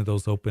 Grab one of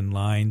those open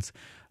lines.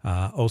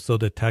 Also,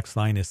 the text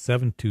line is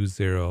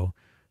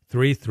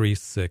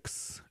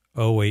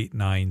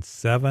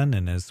 720-336-0897.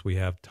 And as we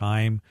have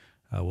time,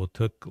 we'll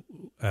look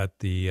at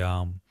the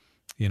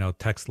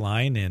text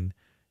line, and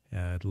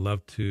I'd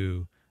love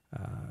to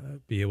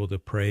be able to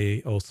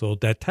pray also.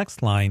 That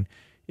text line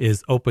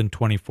is open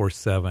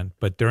 24/7.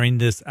 But during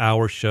this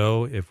hour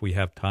show, if we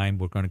have time,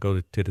 we're going to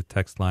go to the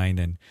text line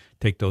and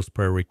take those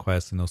prayer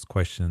requests and those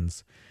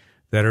questions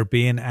that are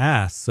being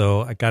asked.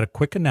 So I got a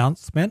quick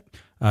announcement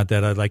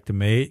that I'd like to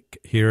make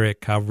here at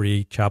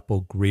Calvary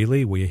Chapel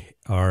Greeley. We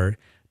are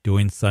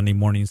doing Sunday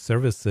morning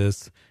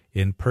services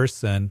in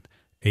person,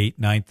 8,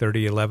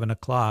 9:30, 11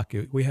 o'clock.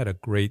 We had a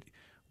great,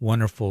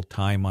 wonderful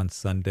time on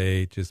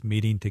Sunday, just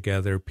meeting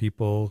together,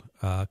 people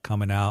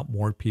coming out,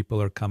 more people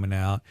are coming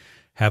out,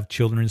 have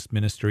children's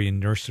ministry and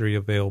nursery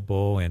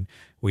available, and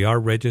we are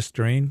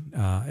registering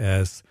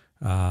as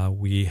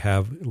we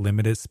have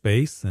limited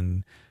space,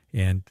 and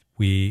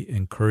we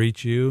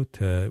encourage you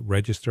to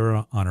register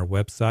on our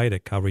website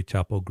at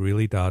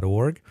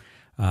calvarychapelgreeley.org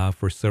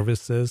for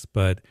services,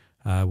 but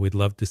we'd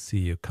love to see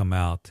you come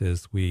out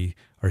as we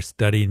are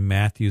studying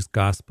Matthew's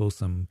gospel,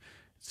 some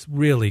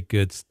really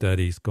good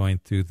studies going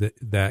through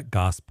that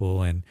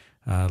gospel, and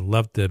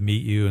love to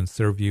meet you and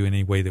serve you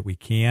any way that we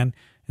can.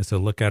 And so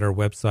look at our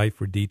website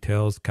for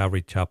details,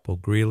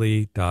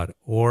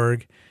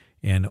 calvarychapelgreeley.org.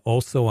 And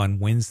also on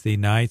Wednesday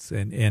nights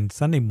and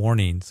Sunday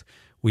mornings,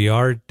 we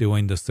are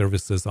doing the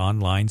services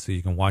online, so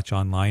you can watch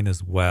online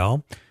as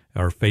well,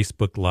 our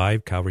Facebook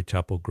Live, Calvary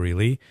Chapel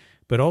Greeley.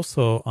 But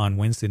also on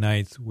Wednesday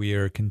nights, we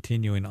are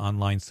continuing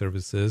online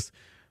services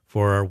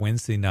for our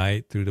Wednesday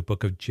night through the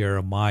book of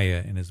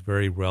Jeremiah, and it's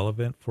very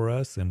relevant for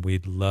us, and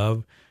we'd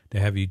love to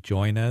have you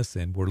join us.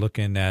 And we're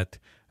looking at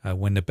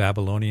when the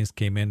Babylonians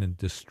came in and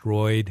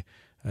destroyed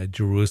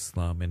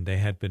Jerusalem, and they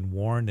had been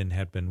warned,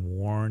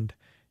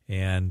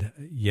 and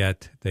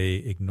yet they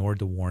ignored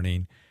the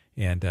warning.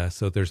 And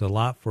so there's a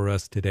lot for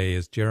us today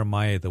as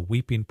Jeremiah, the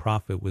weeping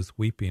prophet, was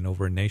weeping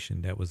over a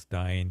nation that was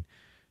dying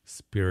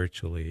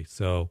spiritually.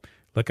 So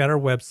look at our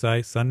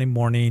website, Sunday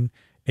morning,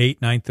 8,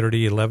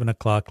 9:30, 11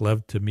 o'clock.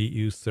 Love to meet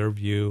you, serve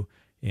you,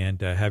 and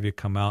have you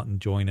come out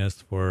and join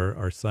us for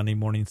our Sunday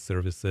morning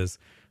services.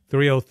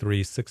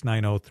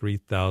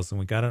 303-690-3000.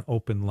 We got an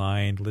open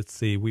line. Let's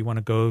see. We want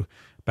to go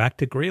back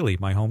to Greeley,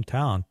 my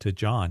hometown, to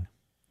John.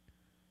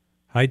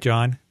 Hi,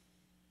 John.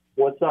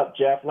 What's up,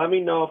 Jeff? Let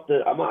me know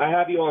if I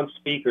have you on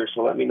speaker,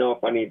 so let me know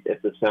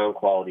if the sound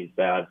quality is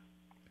bad.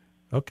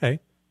 Okay.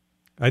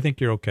 I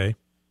think you're okay.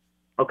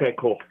 Okay,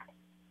 cool.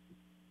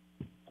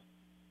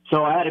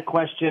 So I had a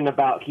question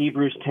about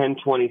Hebrews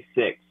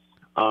 10:26.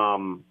 I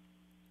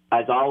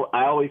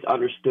always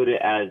understood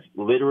it as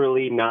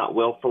literally not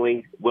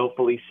willfully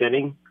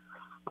sinning.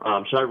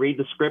 Should I read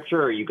the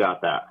scripture, or you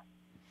got that?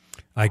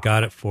 I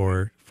got it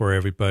for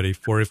everybody.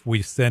 For if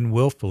we sin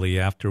willfully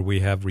after we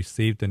have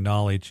received the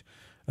knowledge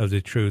of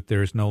the truth,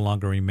 there is no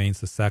longer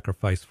remains a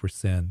sacrifice for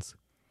sins.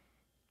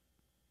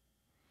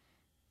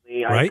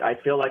 Right? I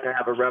feel like I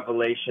have a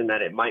revelation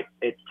that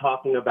it's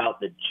talking about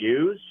the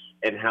Jews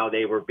and how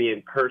they were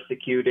being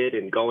persecuted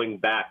and going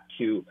back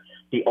to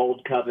the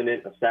old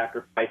covenant of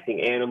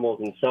sacrificing animals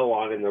and so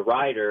on. And the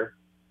writer,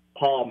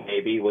 Paul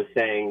maybe, was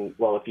saying,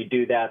 well, if you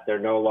do that, there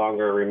no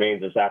longer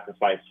remains a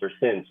sacrifice for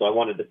sin. So I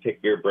wanted to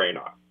pick your brain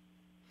on.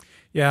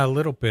 Yeah, a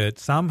little bit.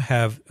 Some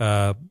have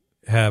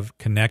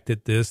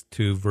connected this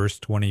to verse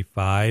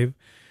 25,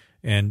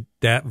 and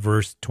that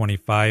verse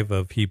 25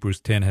 of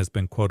Hebrews 10 has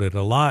been quoted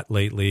a lot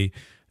lately,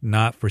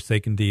 not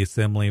forsaking the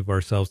assembly of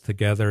ourselves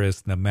together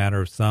as the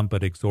matter of some,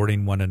 but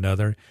exhorting one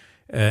another,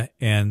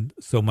 and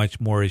so much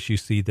more as you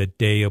see the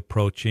day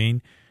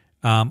approaching.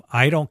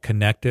 I don't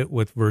connect it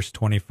with verse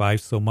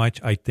 25 so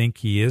much. I think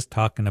he is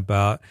talking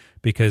about,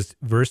 because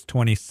verse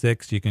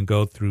 26, you can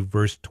go through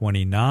verse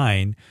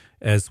 29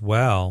 as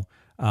well.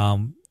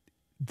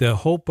 The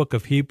whole book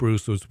of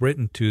Hebrews was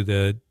written to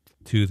the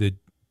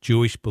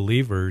Jewish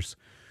believers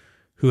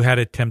who had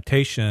a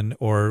temptation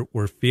or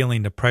were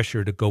feeling the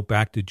pressure to go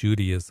back to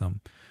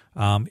Judaism.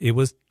 It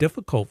was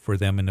difficult for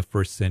them in the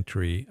first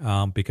century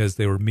because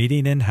they were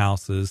meeting in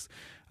houses.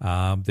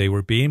 They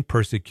were being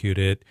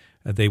persecuted.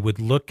 They would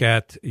look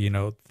at,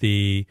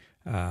 the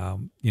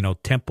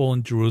temple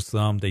in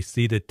Jerusalem. They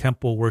see the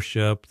temple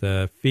worship,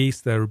 the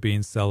feasts that were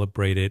being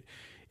celebrated.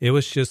 It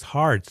was just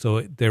hard.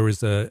 So there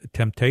was a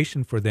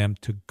temptation for them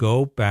to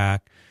go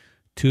back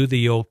to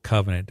the old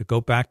covenant, to go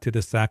back to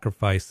the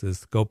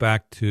sacrifices, go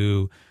back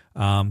to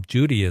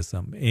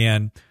Judaism.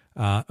 And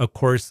of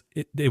course,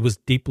 it was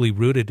deeply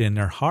rooted in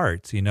their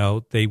hearts.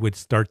 They would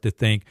start to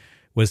think,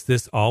 was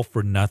this all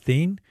for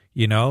nothing?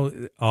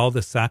 All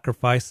the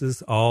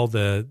sacrifices, all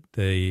the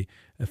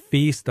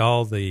feast,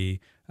 all the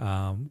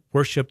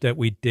worship that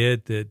we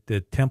did,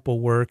 the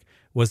temple work,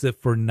 was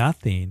it for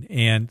nothing?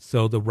 And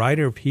so the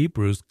writer of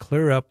Hebrews,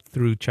 clear up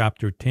through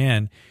chapter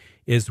 10,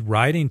 is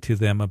writing to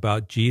them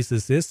about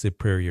Jesus is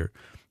superior.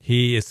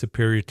 He is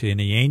superior to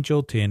any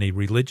angel, to any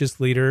religious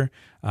leader.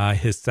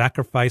 His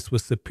sacrifice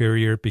was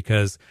superior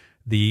because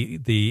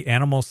the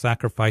animal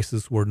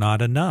sacrifices were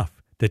not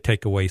enough to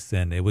take away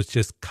sin. It was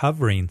just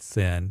covering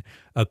sin,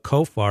 a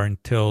kofar,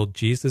 until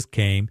Jesus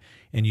came.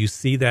 And you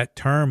see that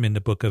term in the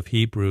book of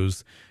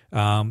Hebrews,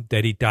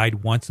 that he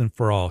died once and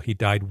for all. He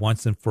died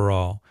once and for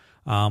all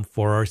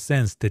for our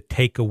sins, to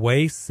take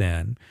away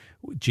sin,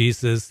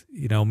 Jesus,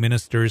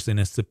 ministers in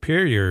a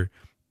superior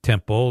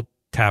temple,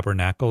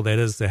 tabernacle, that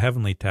is the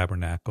heavenly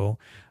tabernacle.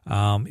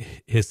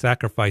 His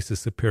sacrifice is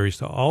superior.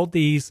 So all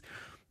these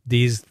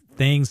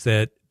things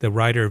that the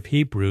writer of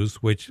Hebrews,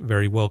 which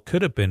very well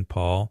could have been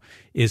Paul,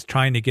 is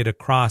trying to get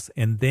across.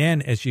 And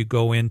then as you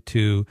go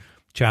into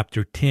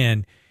chapter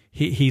 10,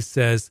 he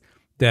says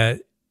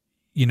that,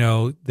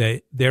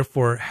 that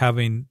therefore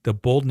having the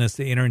boldness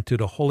to enter into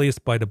the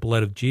holiest by the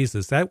blood of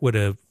Jesus, that would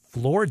have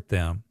floored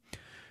them.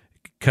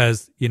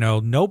 Because,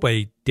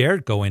 nobody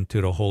dared go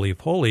into the Holy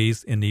of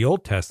Holies in the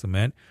Old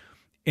Testament.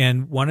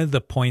 And one of the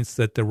points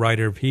that the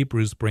writer of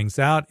Hebrews brings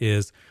out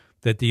is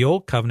that the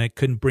Old Covenant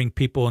couldn't bring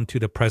people into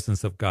the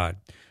presence of God.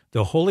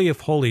 The Holy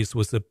of Holies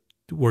was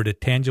where the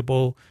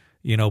tangible,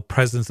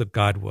 presence of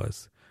God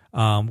was,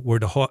 where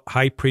the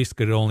high priest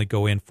could only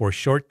go in for a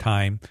short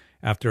time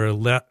after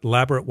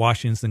elaborate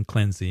washings and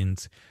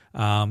cleansings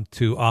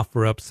to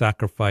offer up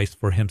sacrifice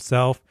for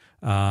himself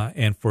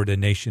and for the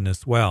nation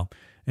as well.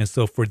 And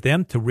so for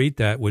them to read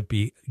that would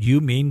be,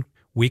 you mean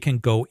we can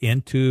go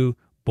into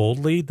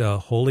boldly the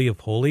Holy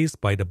of Holies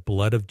by the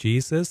blood of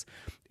Jesus,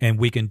 and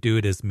we can do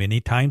it as many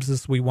times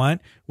as we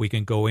want. We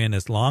can go in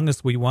as long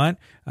as we want.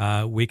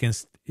 We can,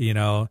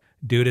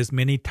 do it as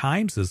many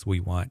times as we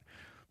want.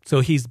 So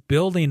he's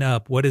building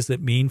up, what does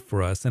it mean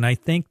for us? And I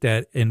think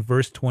that in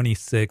verse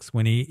 26,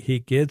 when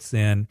he gets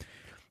in,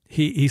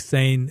 he's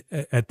saying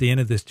at the end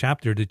of this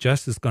chapter, the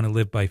just is going to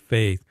live by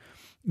faith.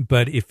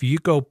 But if you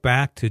go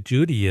back to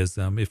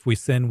Judaism, if we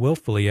sin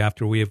willfully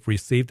after we have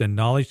received the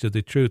knowledge of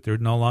the truth, there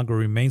no longer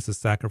remains a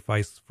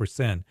sacrifice for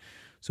sin.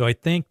 So I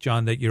think,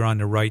 John, that you're on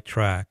the right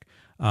track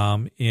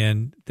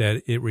in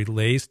that it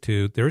relates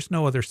to there's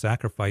no other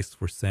sacrifice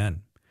for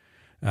sin.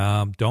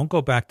 Don't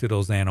go back to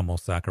those animal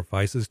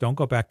sacrifices. Don't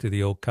go back to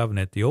the Old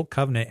Covenant. The Old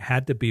Covenant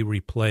had to be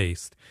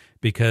replaced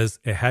because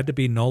it had to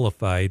be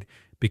nullified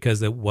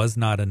because it was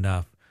not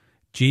enough.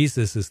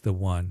 Jesus is the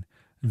one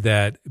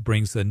that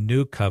brings a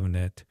new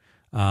covenant,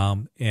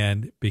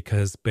 and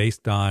because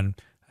based on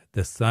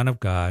the Son of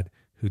God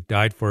who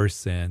died for our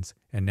sins,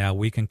 and now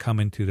we can come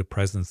into the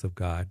presence of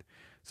God.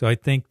 So I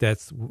think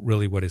that's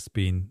really what is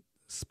being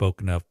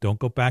spoken of. Don't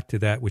go back to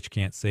that which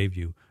can't save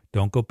you.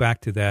 Don't go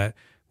back to that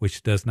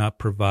which does not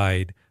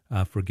provide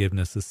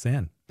forgiveness of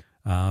sin,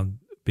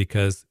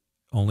 because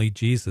only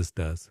Jesus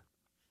does.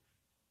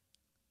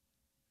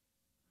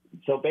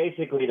 So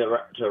basically,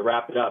 to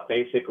wrap it up,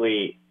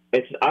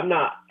 I'm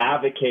not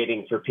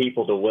advocating for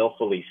people to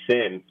willfully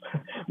sin,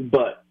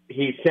 but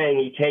he's saying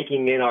he's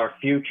taking in our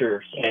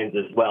future sins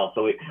as well.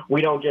 So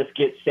we don't just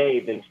get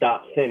saved and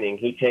stop sinning.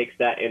 He takes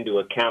that into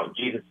account.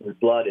 Jesus'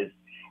 blood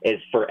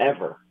is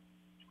forever,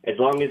 as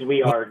long as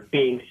we are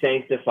being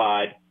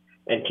sanctified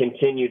and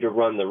continue to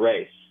run the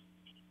race.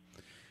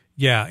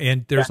 Yeah,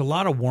 and there's a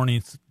lot of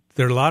warnings.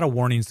 There are a lot of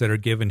warnings that are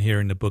given here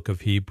in the book of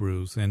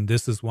Hebrews, and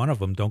this is one of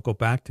them. Don't go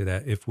back to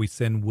that. If we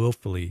sin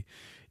willfully,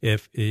 and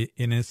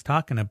it's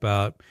talking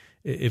about,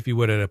 if you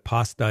would, an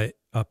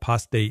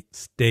apostate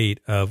state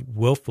of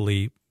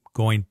willfully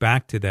going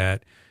back to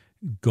that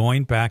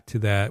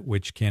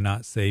which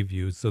cannot save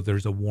you. So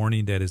there's a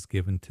warning that is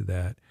given to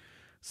that.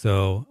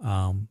 So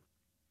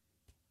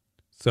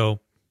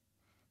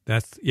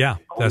that's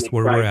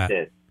where we're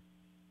at.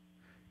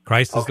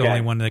 Christ is the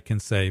only one that can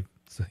save.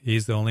 So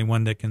he's the only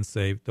one that can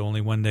save, the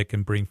only one that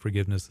can bring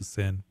forgiveness of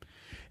sin.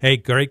 Hey,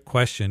 great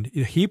question.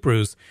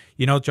 Hebrews,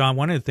 John,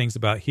 one of the things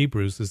about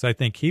Hebrews is I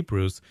think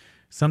Hebrews,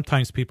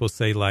 sometimes people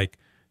say like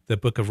the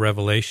book of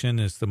Revelation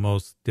is the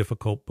most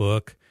difficult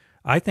book.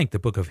 I think the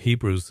book of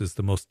Hebrews is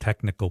the most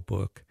technical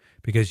book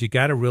because you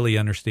got to really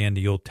understand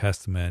the Old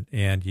Testament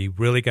and you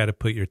really got to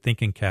put your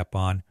thinking cap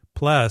on.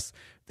 Plus,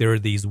 there are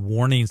these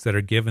warnings that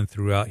are given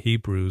throughout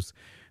Hebrews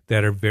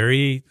that are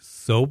very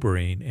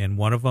sobering, and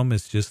one of them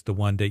is just the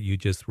one that you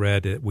just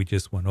read that we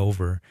just went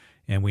over,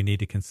 and we need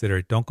to consider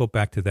it. Don't go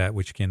back to that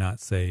which cannot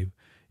save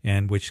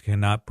and which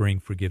cannot bring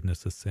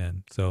forgiveness of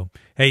sin. So,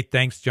 hey,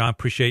 thanks, John.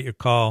 Appreciate your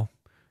call.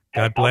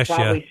 God bless you.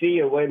 I'll probably see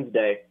you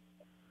Wednesday.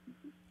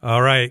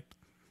 All right.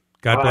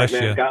 God bless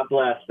you. God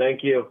bless.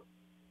 Thank you.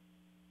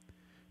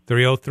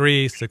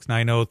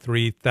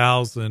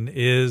 303-690-3000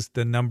 is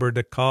the number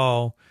to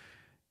call.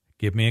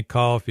 Give me a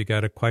call if you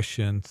got a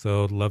question.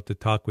 So I'd love to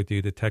talk with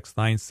you. The text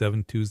line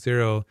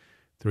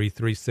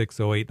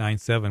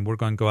 720-336-0897. We're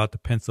going to go out to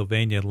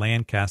Pennsylvania,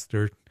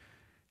 Lancaster,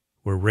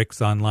 where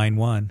Rick's on line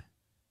 1.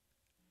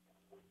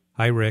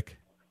 Hi, Rick.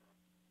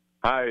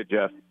 Hi,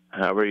 Jeff.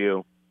 How are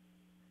you?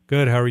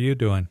 Good. How are you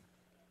doing?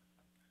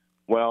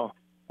 Well,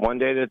 one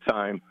day at a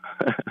time.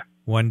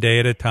 One day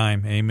at a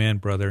time. Amen,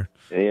 brother.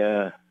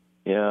 Yeah.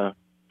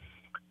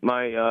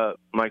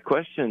 My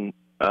question,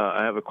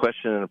 I have a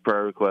question and a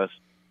prayer request.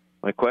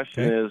 My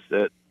question is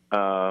that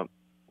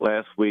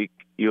last week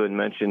you had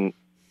mentioned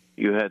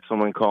you had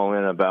someone call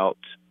in about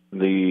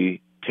the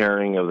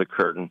tearing of the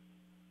curtain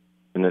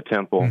in the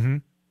temple. Mm-hmm.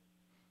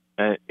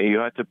 And you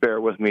have to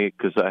bear with me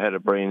because I had a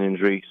brain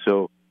injury,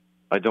 so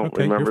I don't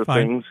remember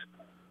things.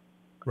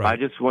 Right. I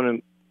just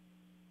want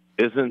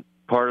to, isn't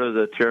part of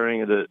the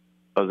tearing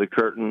of the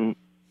curtain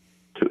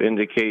to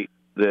indicate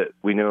that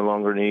we no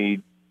longer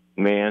need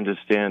man to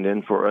stand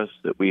in for us,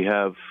 that we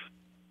have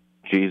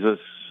Jesus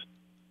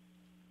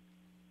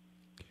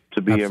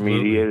to be Absolutely. our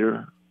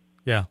mediator.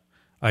 Yeah,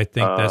 I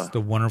think that's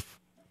the wonderful.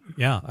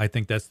 Yeah, I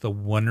think that's the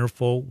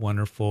wonderful,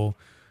 wonderful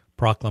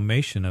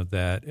proclamation of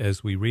that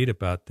as we read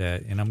about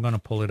that. And I'm going to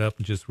pull it up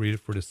and just read it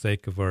for the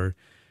sake of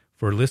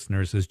for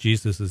listeners as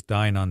Jesus is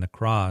dying on the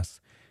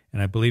cross.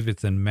 And I believe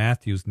it's in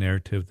Matthew's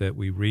narrative that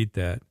we read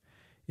that.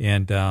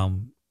 And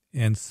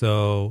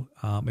so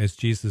as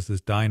Jesus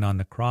is dying on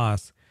the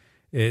cross,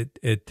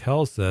 it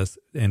tells us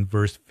in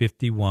verse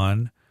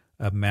 51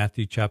 of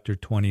Matthew chapter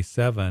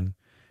 27,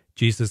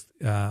 Jesus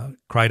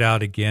cried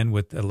out again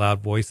with a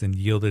loud voice and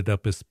yielded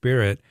up his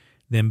spirit.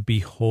 Then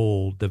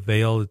behold, the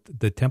veil,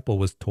 the temple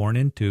was torn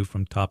into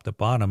from top to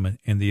bottom,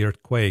 and the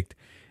earth quaked,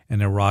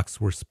 and the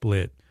rocks were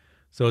split.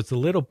 So it's a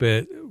little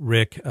bit,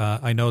 Rick,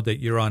 I know that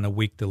you're on a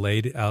week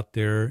delayed out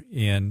there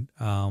in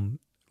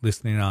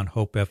listening on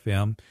Hope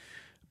FM,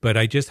 but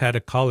I just had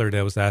a caller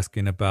that was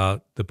asking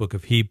about the book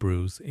of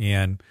Hebrews,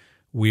 and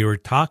we were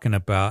talking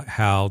about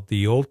how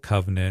the old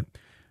covenant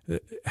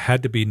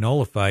had to be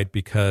nullified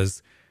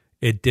because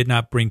it did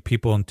not bring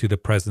people into the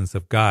presence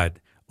of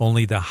God.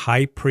 Only the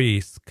high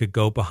priest could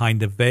go behind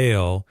the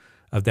veil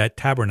of that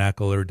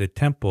tabernacle or the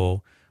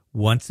temple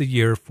once a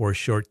year for a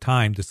short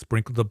time to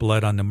sprinkle the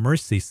blood on the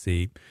mercy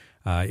seat.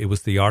 It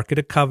was the Ark of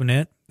the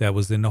Covenant that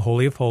was in the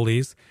Holy of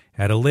Holies,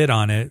 had a lid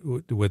on it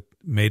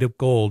made of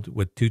gold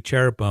with 2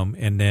 cherubim,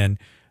 and then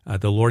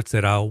the Lord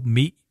said, I'll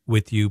meet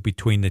with you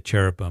between the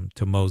cherubim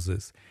to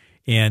Moses.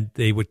 And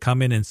they would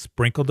come in and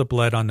sprinkle the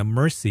blood on the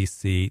mercy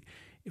seat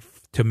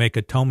to make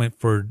atonement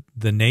for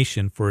the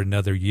nation for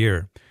another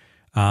year.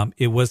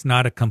 It was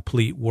not a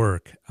complete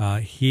work.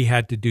 He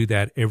had to do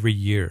that every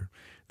year.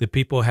 The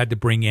people had to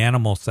bring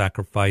animal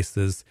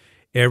sacrifices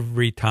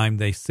every time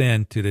they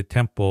sinned to the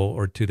temple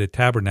or to the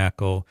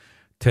tabernacle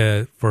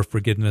for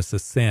forgiveness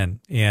of sin.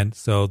 And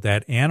so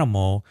that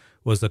animal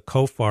was a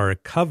kofar,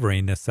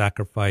 covering the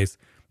sacrifice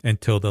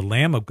until the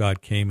Lamb of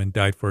God came and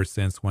died for our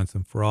sins once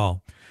and for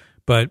all.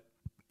 But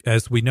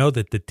as we know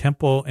that the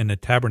temple and the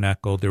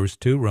tabernacle, there was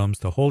 2 rooms,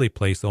 the holy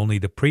place, only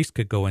the priest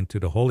could go into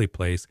the holy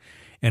place,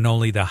 and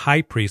only the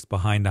high priest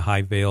behind the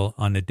high veil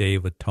on the Day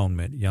of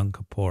Atonement, Yom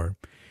Kippur.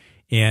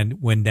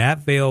 And when that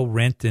veil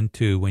rent in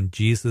two, when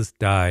Jesus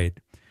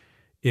died,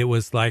 it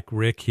was like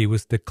Rick, he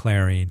was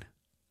declaring,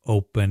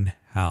 open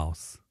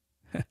house.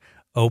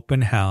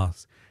 Open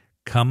house.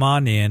 Come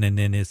on in. And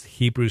then his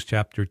Hebrews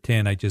chapter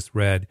 10, I just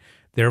read,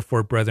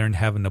 therefore, brethren,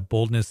 having the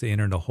boldness to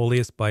enter the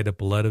holiest by the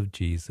blood of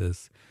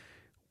Jesus,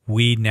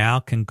 we now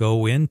can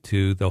go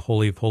into the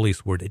Holy of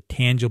Holies where the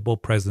tangible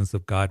presence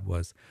of God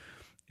was.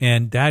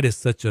 And that is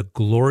such a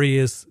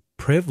glorious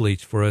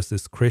privilege for us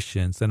as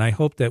Christians. And I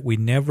hope that we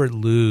never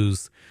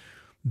lose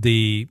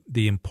the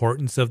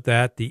importance of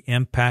that, the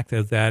impact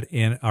of that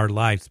in our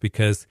lives.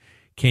 Because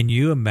can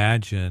you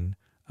imagine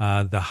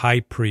the high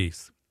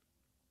priest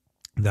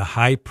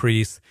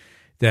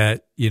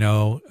that,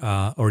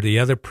 or the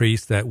other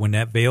priests that when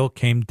that veil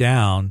came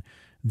down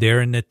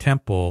there in the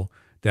temple,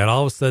 that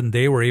all of a sudden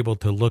they were able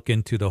to look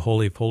into the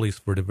Holy of Holies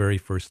for the very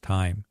first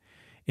time.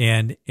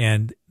 And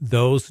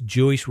those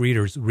Jewish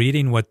readers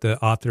reading what the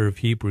author of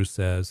Hebrews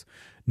says,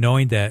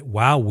 knowing that,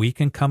 wow, we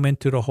can come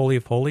into the Holy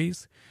of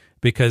Holies,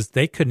 because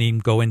they couldn't even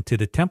go into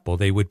the temple.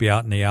 They would be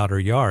out in the outer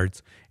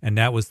yards. And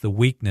that was the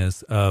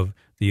weakness of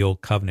the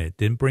old covenant. It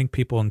didn't bring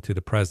people into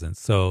the presence.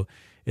 So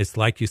it's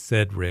like you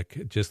said,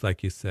 Rick, just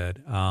like you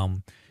said,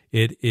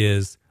 it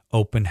is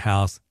open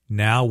house.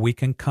 Now we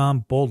can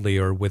come boldly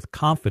or with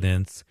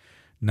confidence,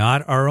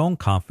 not our own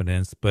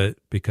confidence, but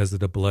because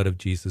of the blood of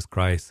Jesus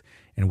Christ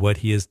and what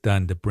he has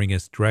done to bring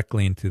us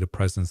directly into the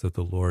presence of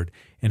the Lord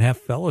and have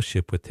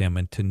fellowship with him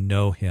and to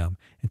know him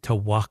and to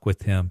walk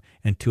with him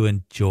and to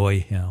enjoy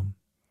him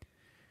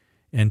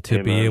and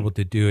to be able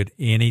to do it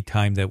any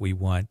time that we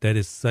want. That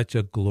is such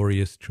a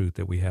glorious truth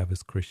that we have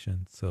as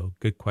Christians. So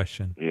good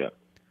question. Yeah.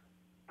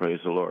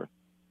 Praise the Lord.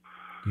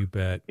 You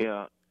bet.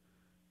 Yeah.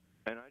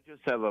 And I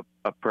just have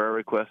a prayer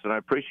request, and I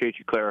appreciate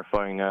you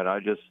clarifying that.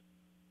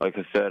 Like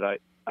I said, I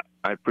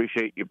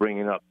appreciate you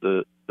bringing up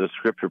the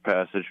scripture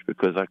passage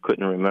because I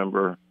couldn't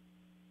remember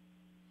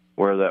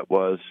where that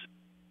was.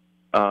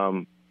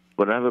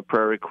 But I have a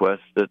prayer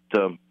request that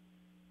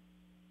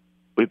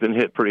we've been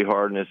hit pretty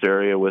hard in this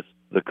area with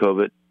the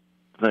COVID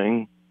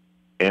thing,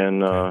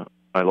 and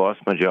I lost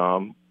my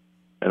job,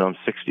 and I'm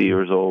 60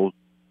 years old,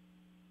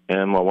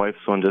 and my wife's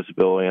on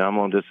disability, and I'm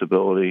on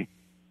disability,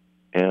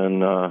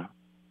 and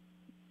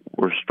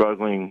we're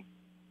struggling,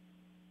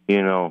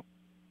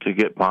 to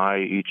get by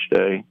each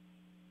day.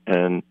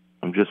 And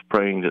I'm just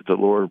praying that the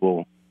Lord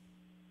will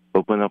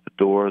open up a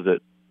door, that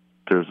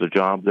there's a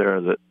job there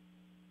that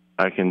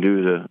I can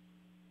do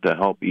to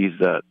help ease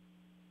that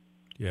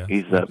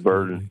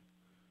burden.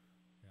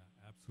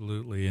 Yeah,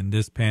 absolutely. And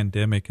this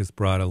pandemic has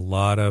brought a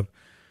lot of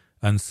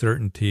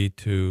uncertainty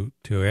to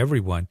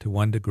everyone to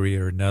one degree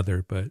or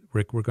another. But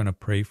Rick, we're going to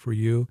pray for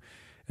you.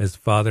 As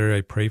Father,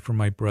 I pray for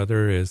my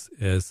brother as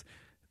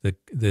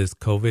this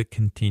COVID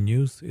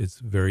continues. It's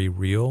very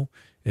real.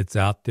 It's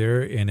out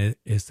there, and it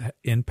has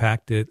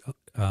impacted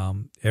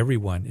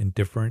everyone in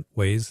different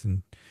ways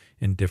and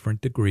in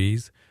different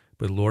degrees.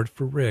 But Lord,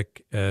 for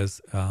Rick,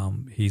 as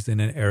he's in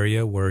an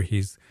area where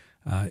it's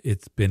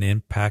been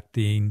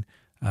impacting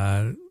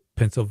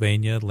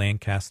Pennsylvania,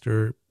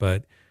 Lancaster,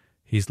 but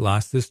he's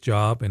lost his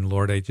job. And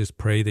Lord, I just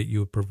pray that you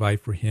would provide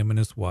for him and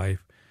his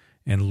wife.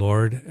 And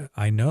Lord,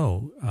 I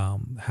know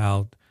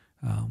how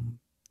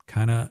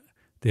kind of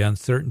the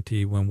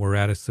uncertainty when we're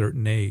at a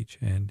certain age,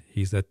 and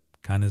he's at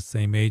kind of the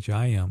same age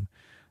I am.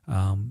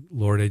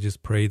 Lord, I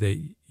just pray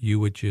that you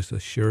would just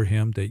assure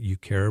him that you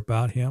care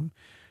about him,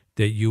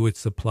 that you would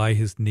supply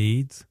his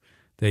needs,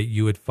 that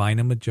you would find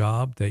him a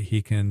job that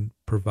he can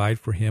provide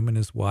for him and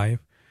his wife,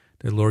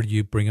 that, Lord,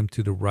 you bring him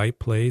to the right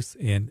place.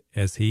 And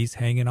as he's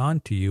hanging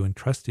on to you and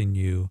trusting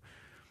you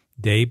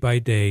day by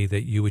day,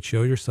 that you would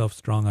show yourself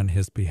strong on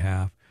his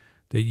behalf,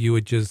 that you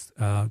would just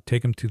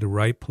take him to the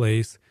right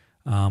place,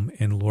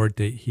 and, Lord,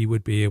 that he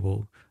would be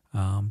able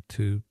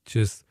to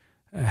just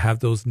have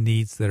those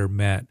needs that are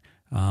met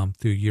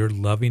through your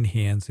loving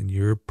hands and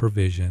your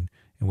provision.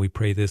 And we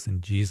pray this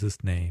in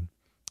Jesus' name.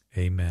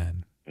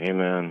 Amen.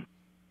 Amen.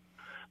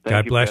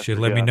 God bless you.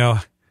 Let me know.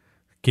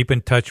 Keep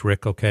in touch,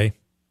 Rick, okay?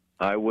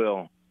 I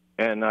will.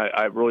 And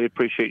I really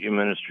appreciate your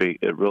ministry.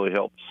 It really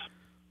helps.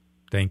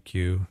 Thank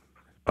you.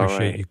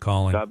 Appreciate you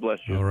calling. God bless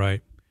you. All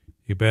right.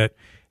 You bet.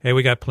 Hey,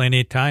 we got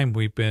plenty of time.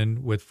 We've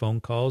been with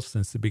phone calls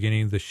since the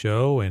beginning of the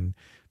show, and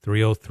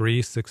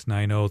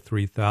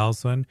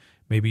 303-690-3000.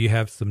 Maybe you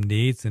have some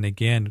needs. And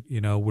again,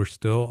 we're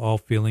still all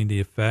feeling the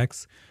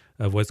effects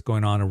of what's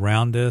going on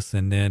around us,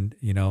 and then,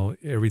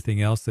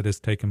 everything else that has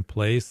taken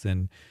place.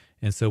 And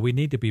so we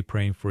need to be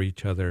praying for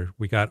each other.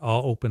 We got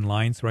all open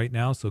lines right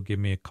now, so give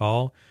me a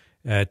call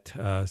at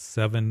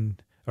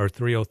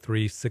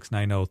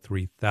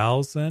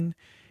 303-690-3000.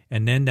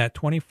 And then that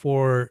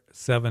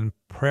 24/7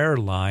 prayer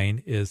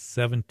line is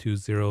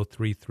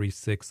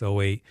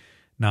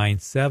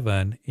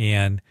 720-336-0897.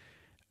 And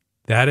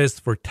that is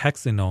for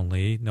texting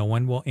only. No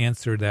one will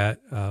answer that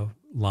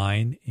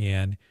line.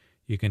 And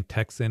you can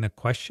text in a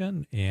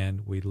question,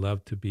 and we'd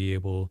love to be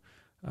able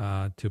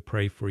to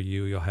pray for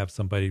you. You'll have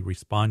somebody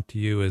respond to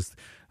you, as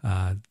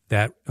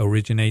that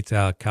originates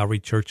out of Calvary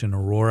Church in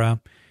Aurora,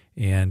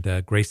 and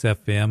Grace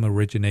FM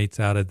originates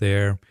out of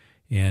there.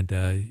 And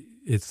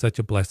it's such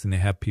a blessing to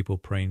have people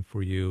praying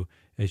for you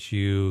as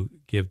you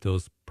give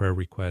those prayer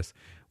requests.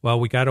 Well,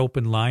 we got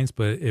open lines,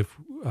 but if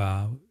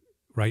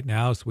right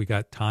now, as we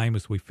got time,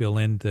 as we fill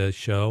in the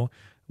show,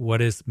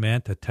 what is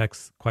meant, a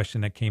text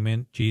question that came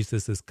in,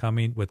 Jesus is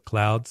coming with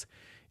clouds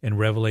in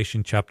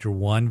Revelation chapter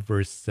 1,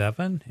 verse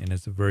 7, and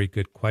it's a very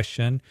good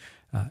question.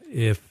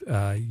 If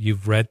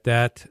you've read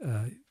that,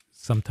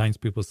 sometimes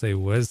people say,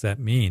 what does that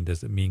mean?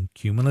 Does it mean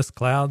cumulus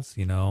clouds?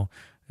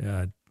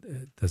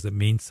 Does it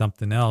mean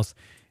something else?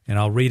 And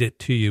I'll read it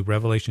to you.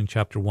 Revelation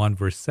chapter 1,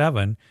 verse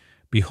 7,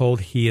 behold,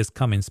 he is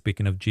coming,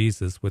 speaking of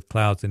Jesus, with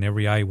clouds, and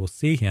every eye will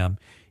see him,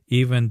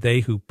 even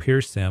they who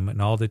pierce him,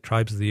 and all the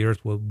tribes of the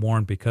earth will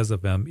mourn because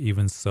of him.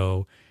 Even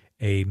so,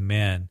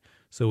 amen.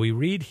 So we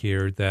read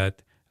here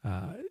that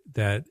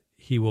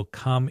he will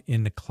come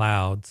in the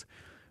clouds.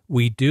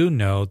 We do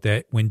know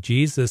that when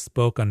Jesus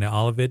spoke on the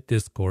Olivet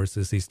Discourse,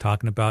 as he's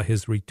talking about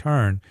his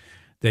return,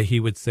 that he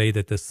would say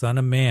that the Son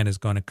of Man is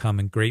going to come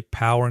in great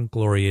power and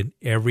glory, and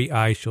every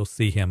eye shall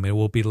see him. It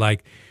will be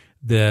like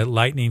the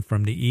lightning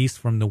from the east,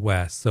 from the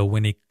west. So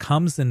when he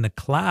comes in the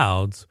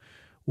clouds,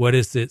 what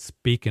is it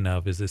speaking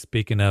of? Is it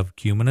speaking of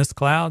cumulus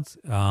clouds?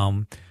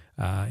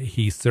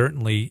 He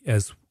certainly,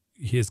 as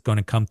he is going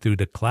to come through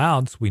the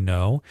clouds, we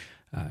know.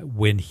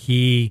 When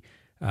he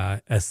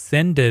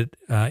ascended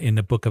in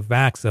the book of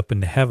Acts up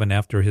into heaven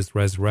after his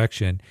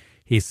resurrection,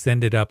 he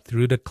ascended up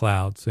through the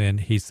clouds,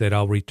 and he said,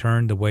 I'll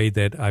return the way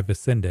that I've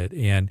ascended.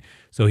 And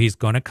so he's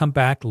going to come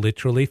back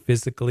literally,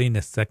 physically, in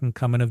the second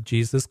coming of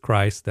Jesus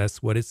Christ.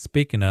 That's what it's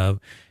speaking of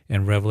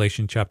in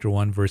Revelation chapter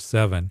 1, verse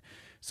 7.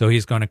 So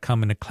he's going to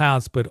come in the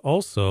clouds, but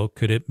also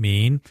could it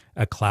mean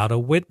a cloud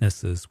of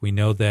witnesses? We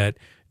know that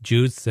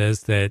Jude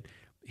says that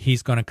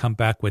he's going to come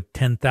back with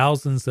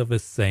 10,000s of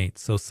his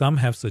saints. So some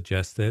have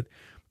suggested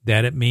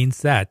that it means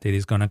that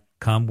he's going to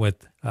come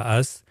with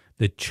us,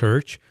 the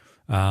church,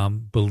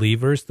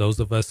 believers, those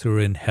of us who are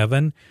in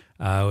heaven.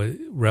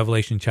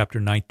 Revelation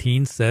chapter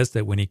 19 says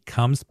that when he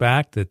comes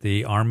back, that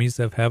the armies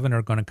of heaven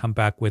are going to come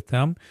back with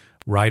him,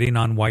 riding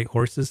on white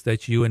horses.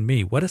 That's you and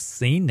me. What a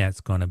scene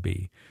that's going to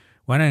be.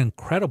 What an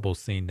incredible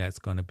scene that's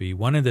going to be.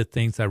 One of the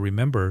things I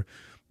remember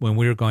when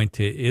we were going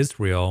to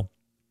Israel,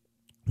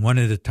 one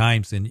of the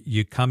times, and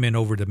you come in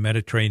over the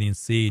Mediterranean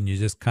Sea, and you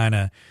just kind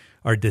of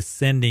are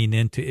descending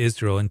into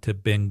Israel, into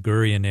Ben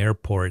Gurion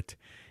Airport.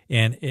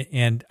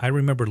 And I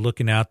remember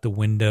looking out the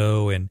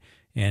window and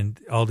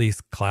all these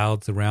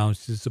clouds around.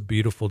 It's just a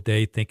beautiful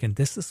day, thinking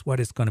this is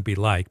what it's going to be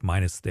like,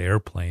 minus the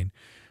airplane,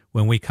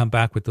 when we come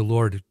back with the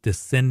Lord,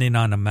 descending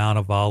on the Mount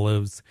of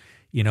Olives,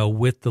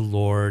 with the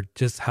Lord,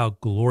 just how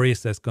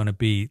glorious that's going to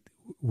be.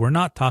 We're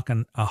not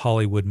talking a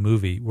Hollywood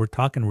movie. We're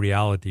talking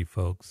reality,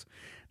 folks.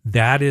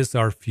 That is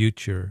our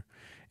future.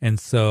 And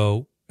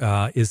so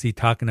is he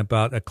talking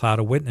about a cloud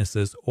of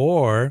witnesses?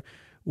 Or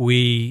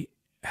we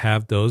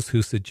have those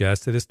who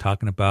suggest that it's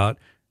talking about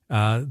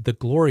the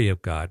glory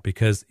of God,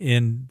 because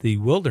in the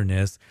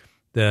wilderness,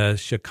 the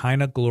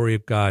Shekinah glory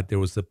of God, there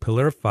was a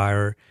pillar of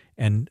fire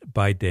and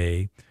by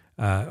day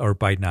or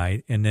by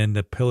night, and then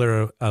the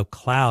pillar of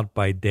cloud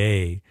by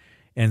day.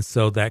 And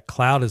so that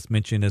cloud is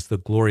mentioned as the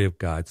glory of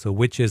God. So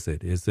which is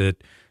it? Is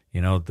it,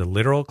 the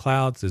literal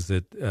clouds? Is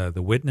it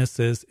the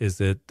witnesses?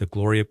 Is it the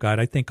glory of God?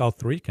 I think all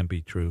three can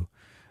be true.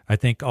 I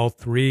think all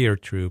three are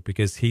true,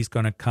 because he's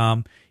going to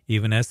come,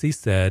 even as he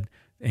said,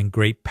 in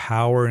great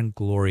power and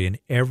glory, and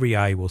every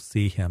eye will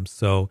see him.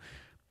 So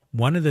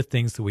one of the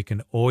things that we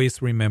can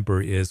always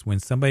remember is when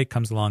somebody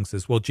comes along and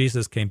says, well,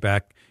 Jesus came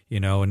back,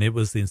 and it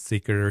was in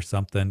secret or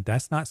something,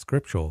 that's not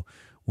scriptural.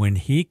 When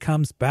he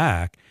comes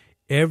back,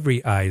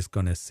 every eye is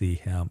going to see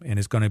him, and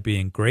it's going to be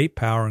in great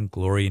power and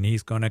glory, and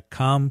he's going to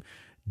come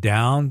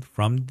down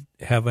from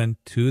heaven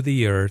to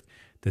the earth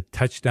to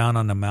touch down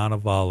on the Mount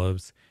of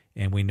Olives,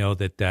 and we know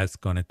that that's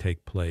going to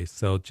take place.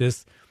 So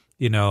just,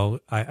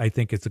 I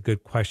think it's a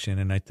good question,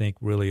 and I think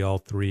really all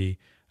three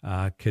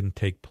can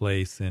take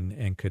place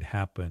and could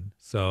happen.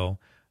 So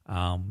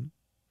another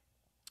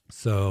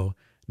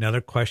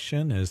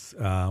question is,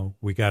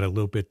 we got a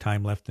little bit of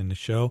time left in the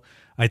show.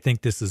 I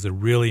think this is a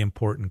really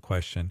important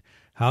question.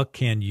 How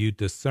can you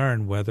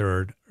discern whether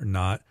or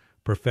not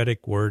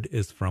prophetic word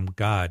is from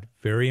God?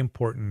 Very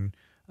important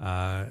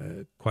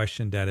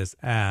question that is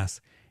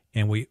asked,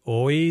 and we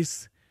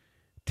always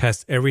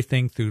test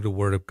everything through the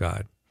Word of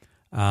God.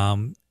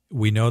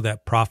 We know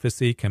that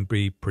prophecy can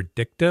be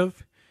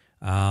predictive.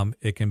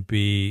 It can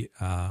be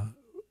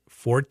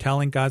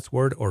foretelling God's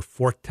Word or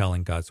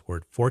foretelling God's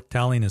Word.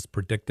 Foretelling is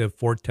predictive.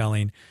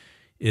 Foretelling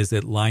is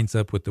it lines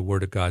up with the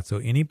Word of God. So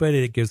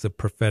anybody that gives a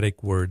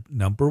prophetic word,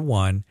 number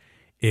one,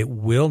 it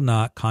will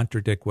not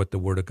contradict what the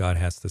Word of God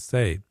has to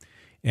say.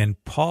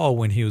 And Paul,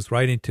 when he was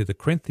writing to the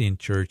Corinthian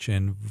church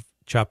in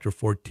chapter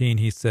 14,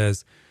 he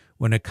says,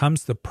 when it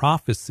comes to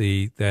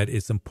prophecy, that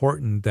it's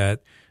important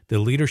that the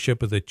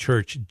leadership of the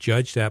church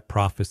judge that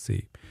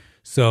prophecy.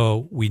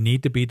 So we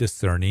need to be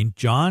discerning.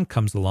 John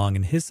comes along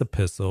in his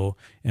epistle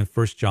in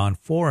 1 John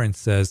 4 and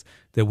says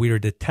that we are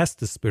to test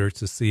the spirits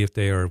to see if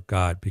they are of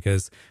God,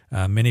 because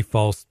many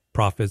false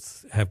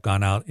prophets have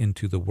gone out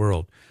into the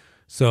world.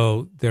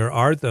 So there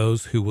are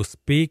those who will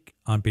speak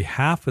on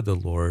behalf of the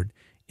Lord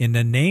in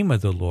the name of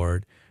the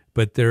Lord,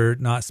 but they're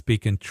not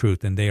speaking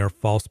truth, and they are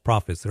false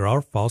prophets. There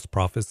are false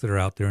prophets that are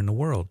out there in the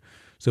world.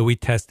 So we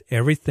test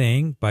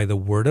everything by the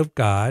Word of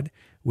God.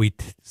 We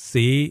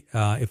see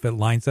if it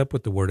lines up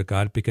with the Word of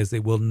God, because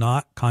it will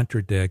not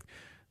contradict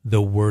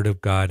the Word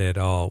of God at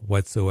all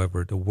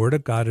whatsoever. The Word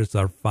of God is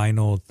our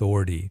final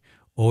authority.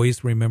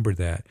 Always remember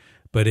that.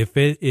 But if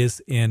it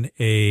is in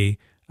a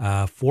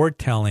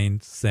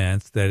foretelling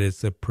sense, that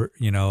it's a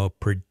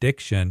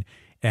prediction,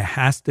 it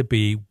has to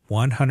be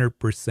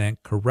 100%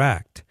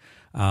 correct.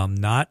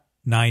 Not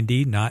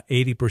 90, not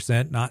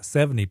 80%, not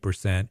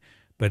 70%,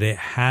 but it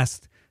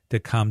has to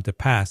come to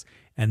pass.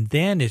 And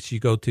then as you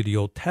go to the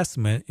Old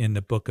Testament in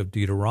the book of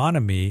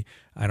Deuteronomy,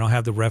 I don't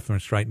have the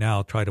reference right now,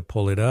 I'll try to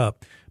pull it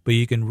up, but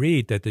you can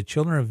read that the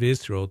children of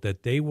Israel,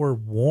 that they were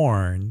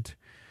warned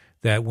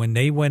that when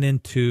they went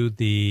into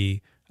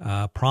the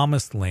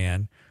promised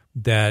land,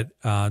 that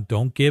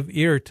don't give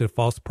ear to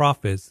false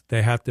prophets.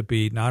 They have to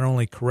be not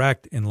only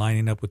correct in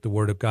lining up with the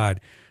Word of God,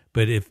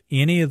 but if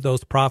any of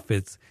those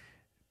prophets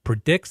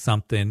predict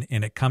something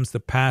and it comes to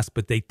pass,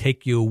 but they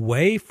take you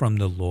away from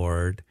the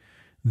Lord,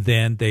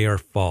 then they are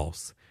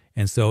false.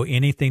 And so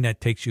anything that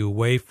takes you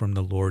away from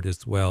the Lord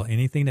as well,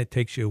 anything that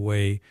takes you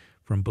away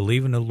from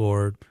believing the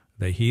Lord,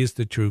 that he is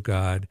the true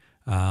God,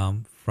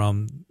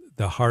 from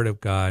the heart of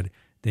God,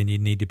 then you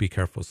need to be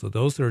careful. So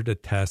those are the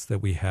tests that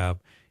we have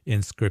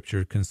in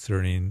Scripture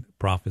concerning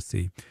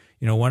prophecy.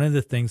 One of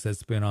the things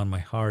that's been on my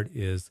heart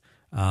is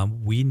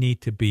we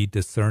need to be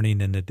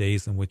discerning in the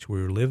days in which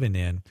we're living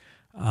in.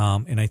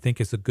 And I think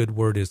it's a good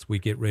word as we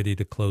get ready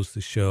to close the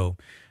show,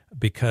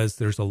 because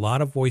there's a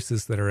lot of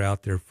voices that are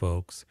out there,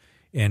 folks,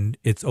 and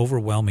it's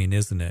overwhelming,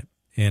 isn't it?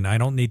 And I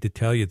don't need to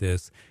tell you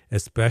this,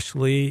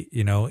 especially,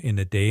 in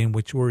the day in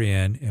which we're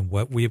in and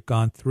what we have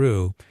gone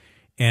through.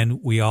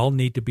 And we all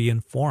need to be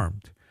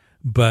informed,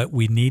 but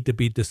we need to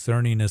be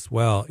discerning as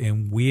well.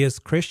 And we as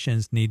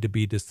Christians need to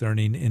be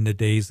discerning in the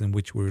days in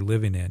which we're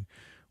living in.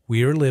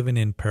 We are living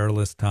in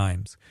perilous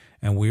times,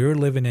 and we are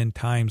living in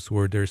times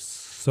where there's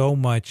so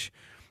much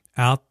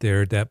out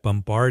there that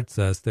bombards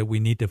us that we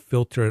need to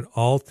filter it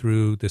all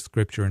through the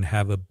Scripture and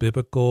have a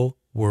biblical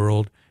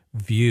world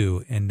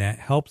view, and that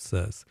helps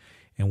us.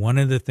 And one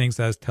of the things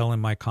I was telling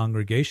my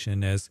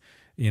congregation is,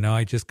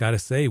 I just got to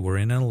say, we're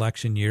in an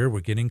election year. We're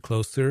getting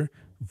closer.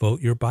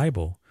 Vote your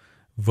Bible.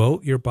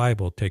 Vote your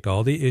Bible. Take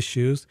all the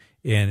issues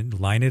and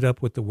line it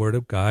up with the Word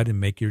of God and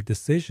make your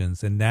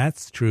decisions. And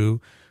that's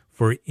true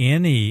for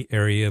any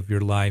area of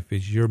your life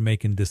as you're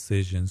making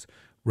decisions.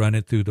 Run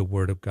it through the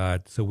Word of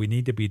God. So we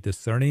need to be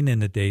discerning in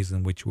the days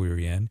in which we're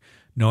in,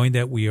 knowing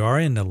that we are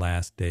in the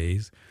last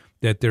days,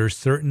 that there are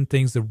certain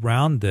things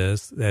around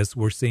us as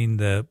we're seeing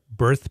the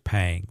birth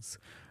pangs,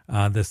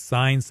 the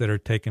signs that are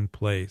taking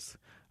place,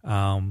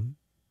 and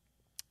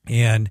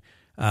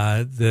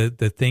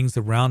the things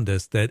around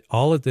us, that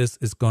all of this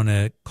is going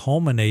to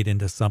culminate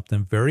into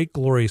something very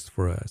glorious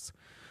for us.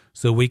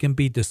 So we can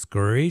be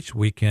discouraged,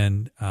 we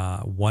can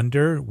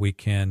wonder, we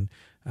can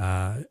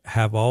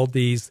have all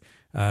these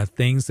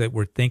things that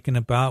we're thinking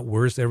about.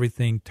 Where's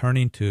everything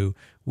turning to?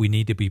 We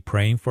need to be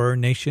praying for our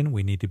nation.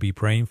 We need to be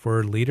praying for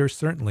our leaders.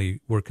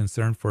 Certainly, we're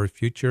concerned for our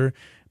future,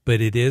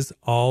 but it is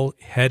all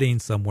heading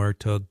somewhere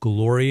to a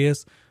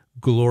glorious,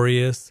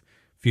 glorious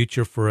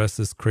future for us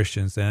as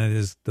Christians. And it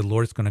is the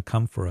Lord's going to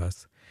come for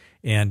us.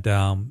 And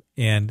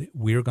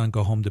we're going to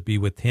go home to be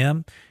with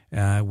Him.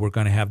 We're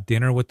going to have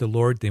dinner with the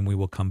Lord. Then we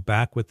will come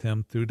back with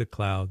Him through the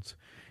clouds.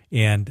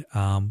 And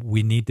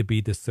we need to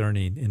be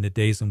discerning in the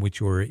days in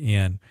which we're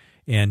in,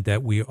 and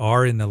that we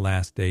are in the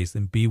last days,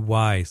 and be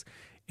wise.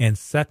 And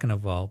second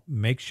of all,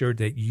 make sure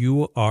that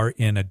you are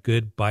in a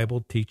good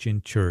Bible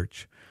teaching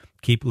church.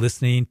 Keep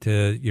listening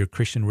to your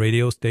Christian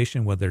radio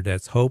station, whether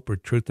that's Hope or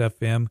Truth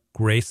FM,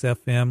 Grace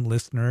FM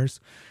listeners.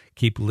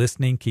 Keep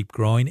listening, keep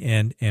growing,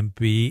 and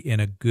be in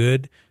a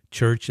good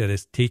church that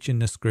is teaching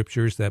the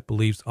scriptures, that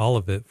believes all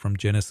of it from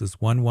Genesis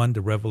 1:1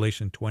 to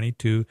Revelation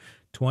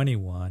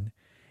 22:21.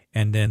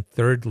 And then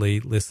thirdly,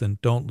 listen,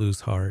 don't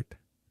lose heart.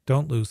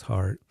 Don't lose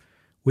heart.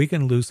 We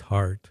can lose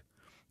heart.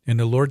 And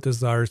the Lord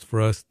desires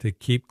for us to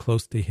keep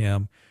close to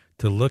Him,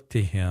 to look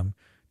to Him,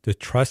 to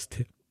trust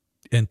Him,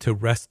 and to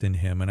rest in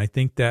Him. And I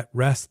think that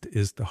rest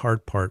is the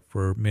hard part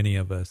for many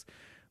of us.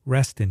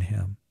 Rest in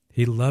Him.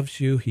 He loves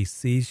you. He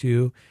sees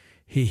you.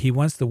 He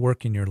wants to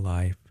work in your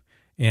life.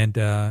 And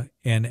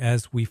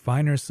as we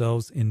find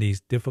ourselves in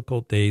these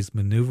difficult days,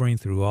 maneuvering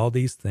through all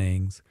these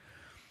things,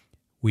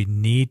 we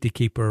need to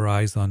keep our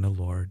eyes on the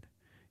Lord,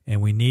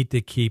 and we need to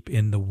keep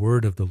in the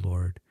word of the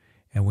Lord,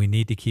 and we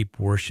need to keep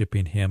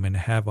worshiping Him and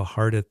have a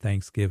heart of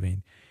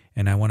thanksgiving.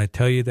 And I want to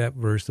tell you that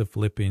verse of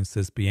Philippians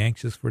says, be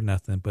anxious for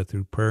nothing, but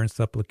through prayer and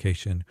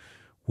supplication,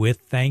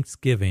 with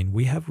thanksgiving.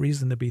 We have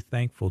reason to be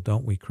thankful,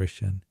 don't we,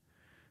 Christian?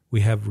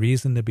 We have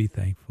reason to be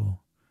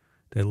thankful.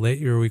 That let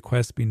your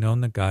requests be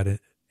known to God,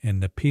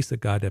 and the peace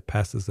of God that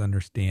passes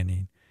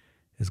understanding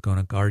is going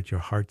to guard your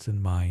hearts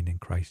and mind in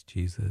Christ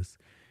Jesus.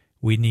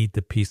 We need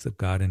the peace of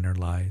God in our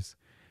lives.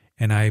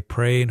 And I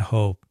pray and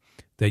hope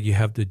that you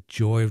have the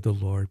joy of the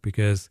Lord,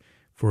 because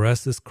for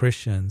us as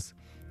Christians,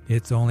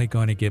 it's only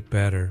going to get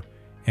better.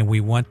 And we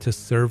want to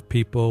serve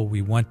people.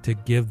 We want to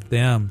give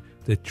them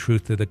the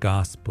truth of the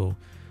gospel.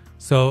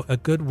 So a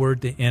good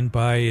word to end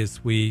by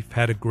is we've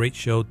had a great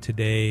show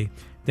today.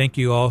 Thank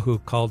you all who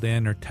called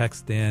in or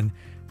texted in.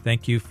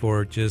 Thank you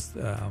for just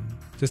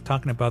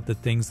talking about the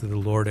things of the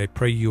Lord. I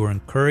pray you are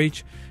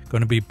encouraged.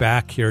 Going to be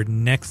back here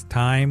next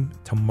time,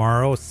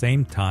 tomorrow,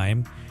 same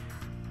time.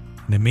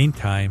 In the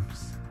meantime,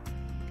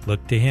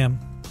 look to Him.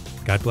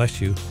 God bless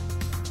you.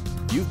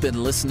 You've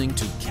been listening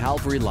to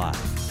Calvary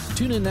Live.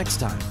 Tune in next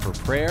time for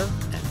prayer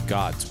and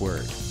God's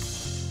Word.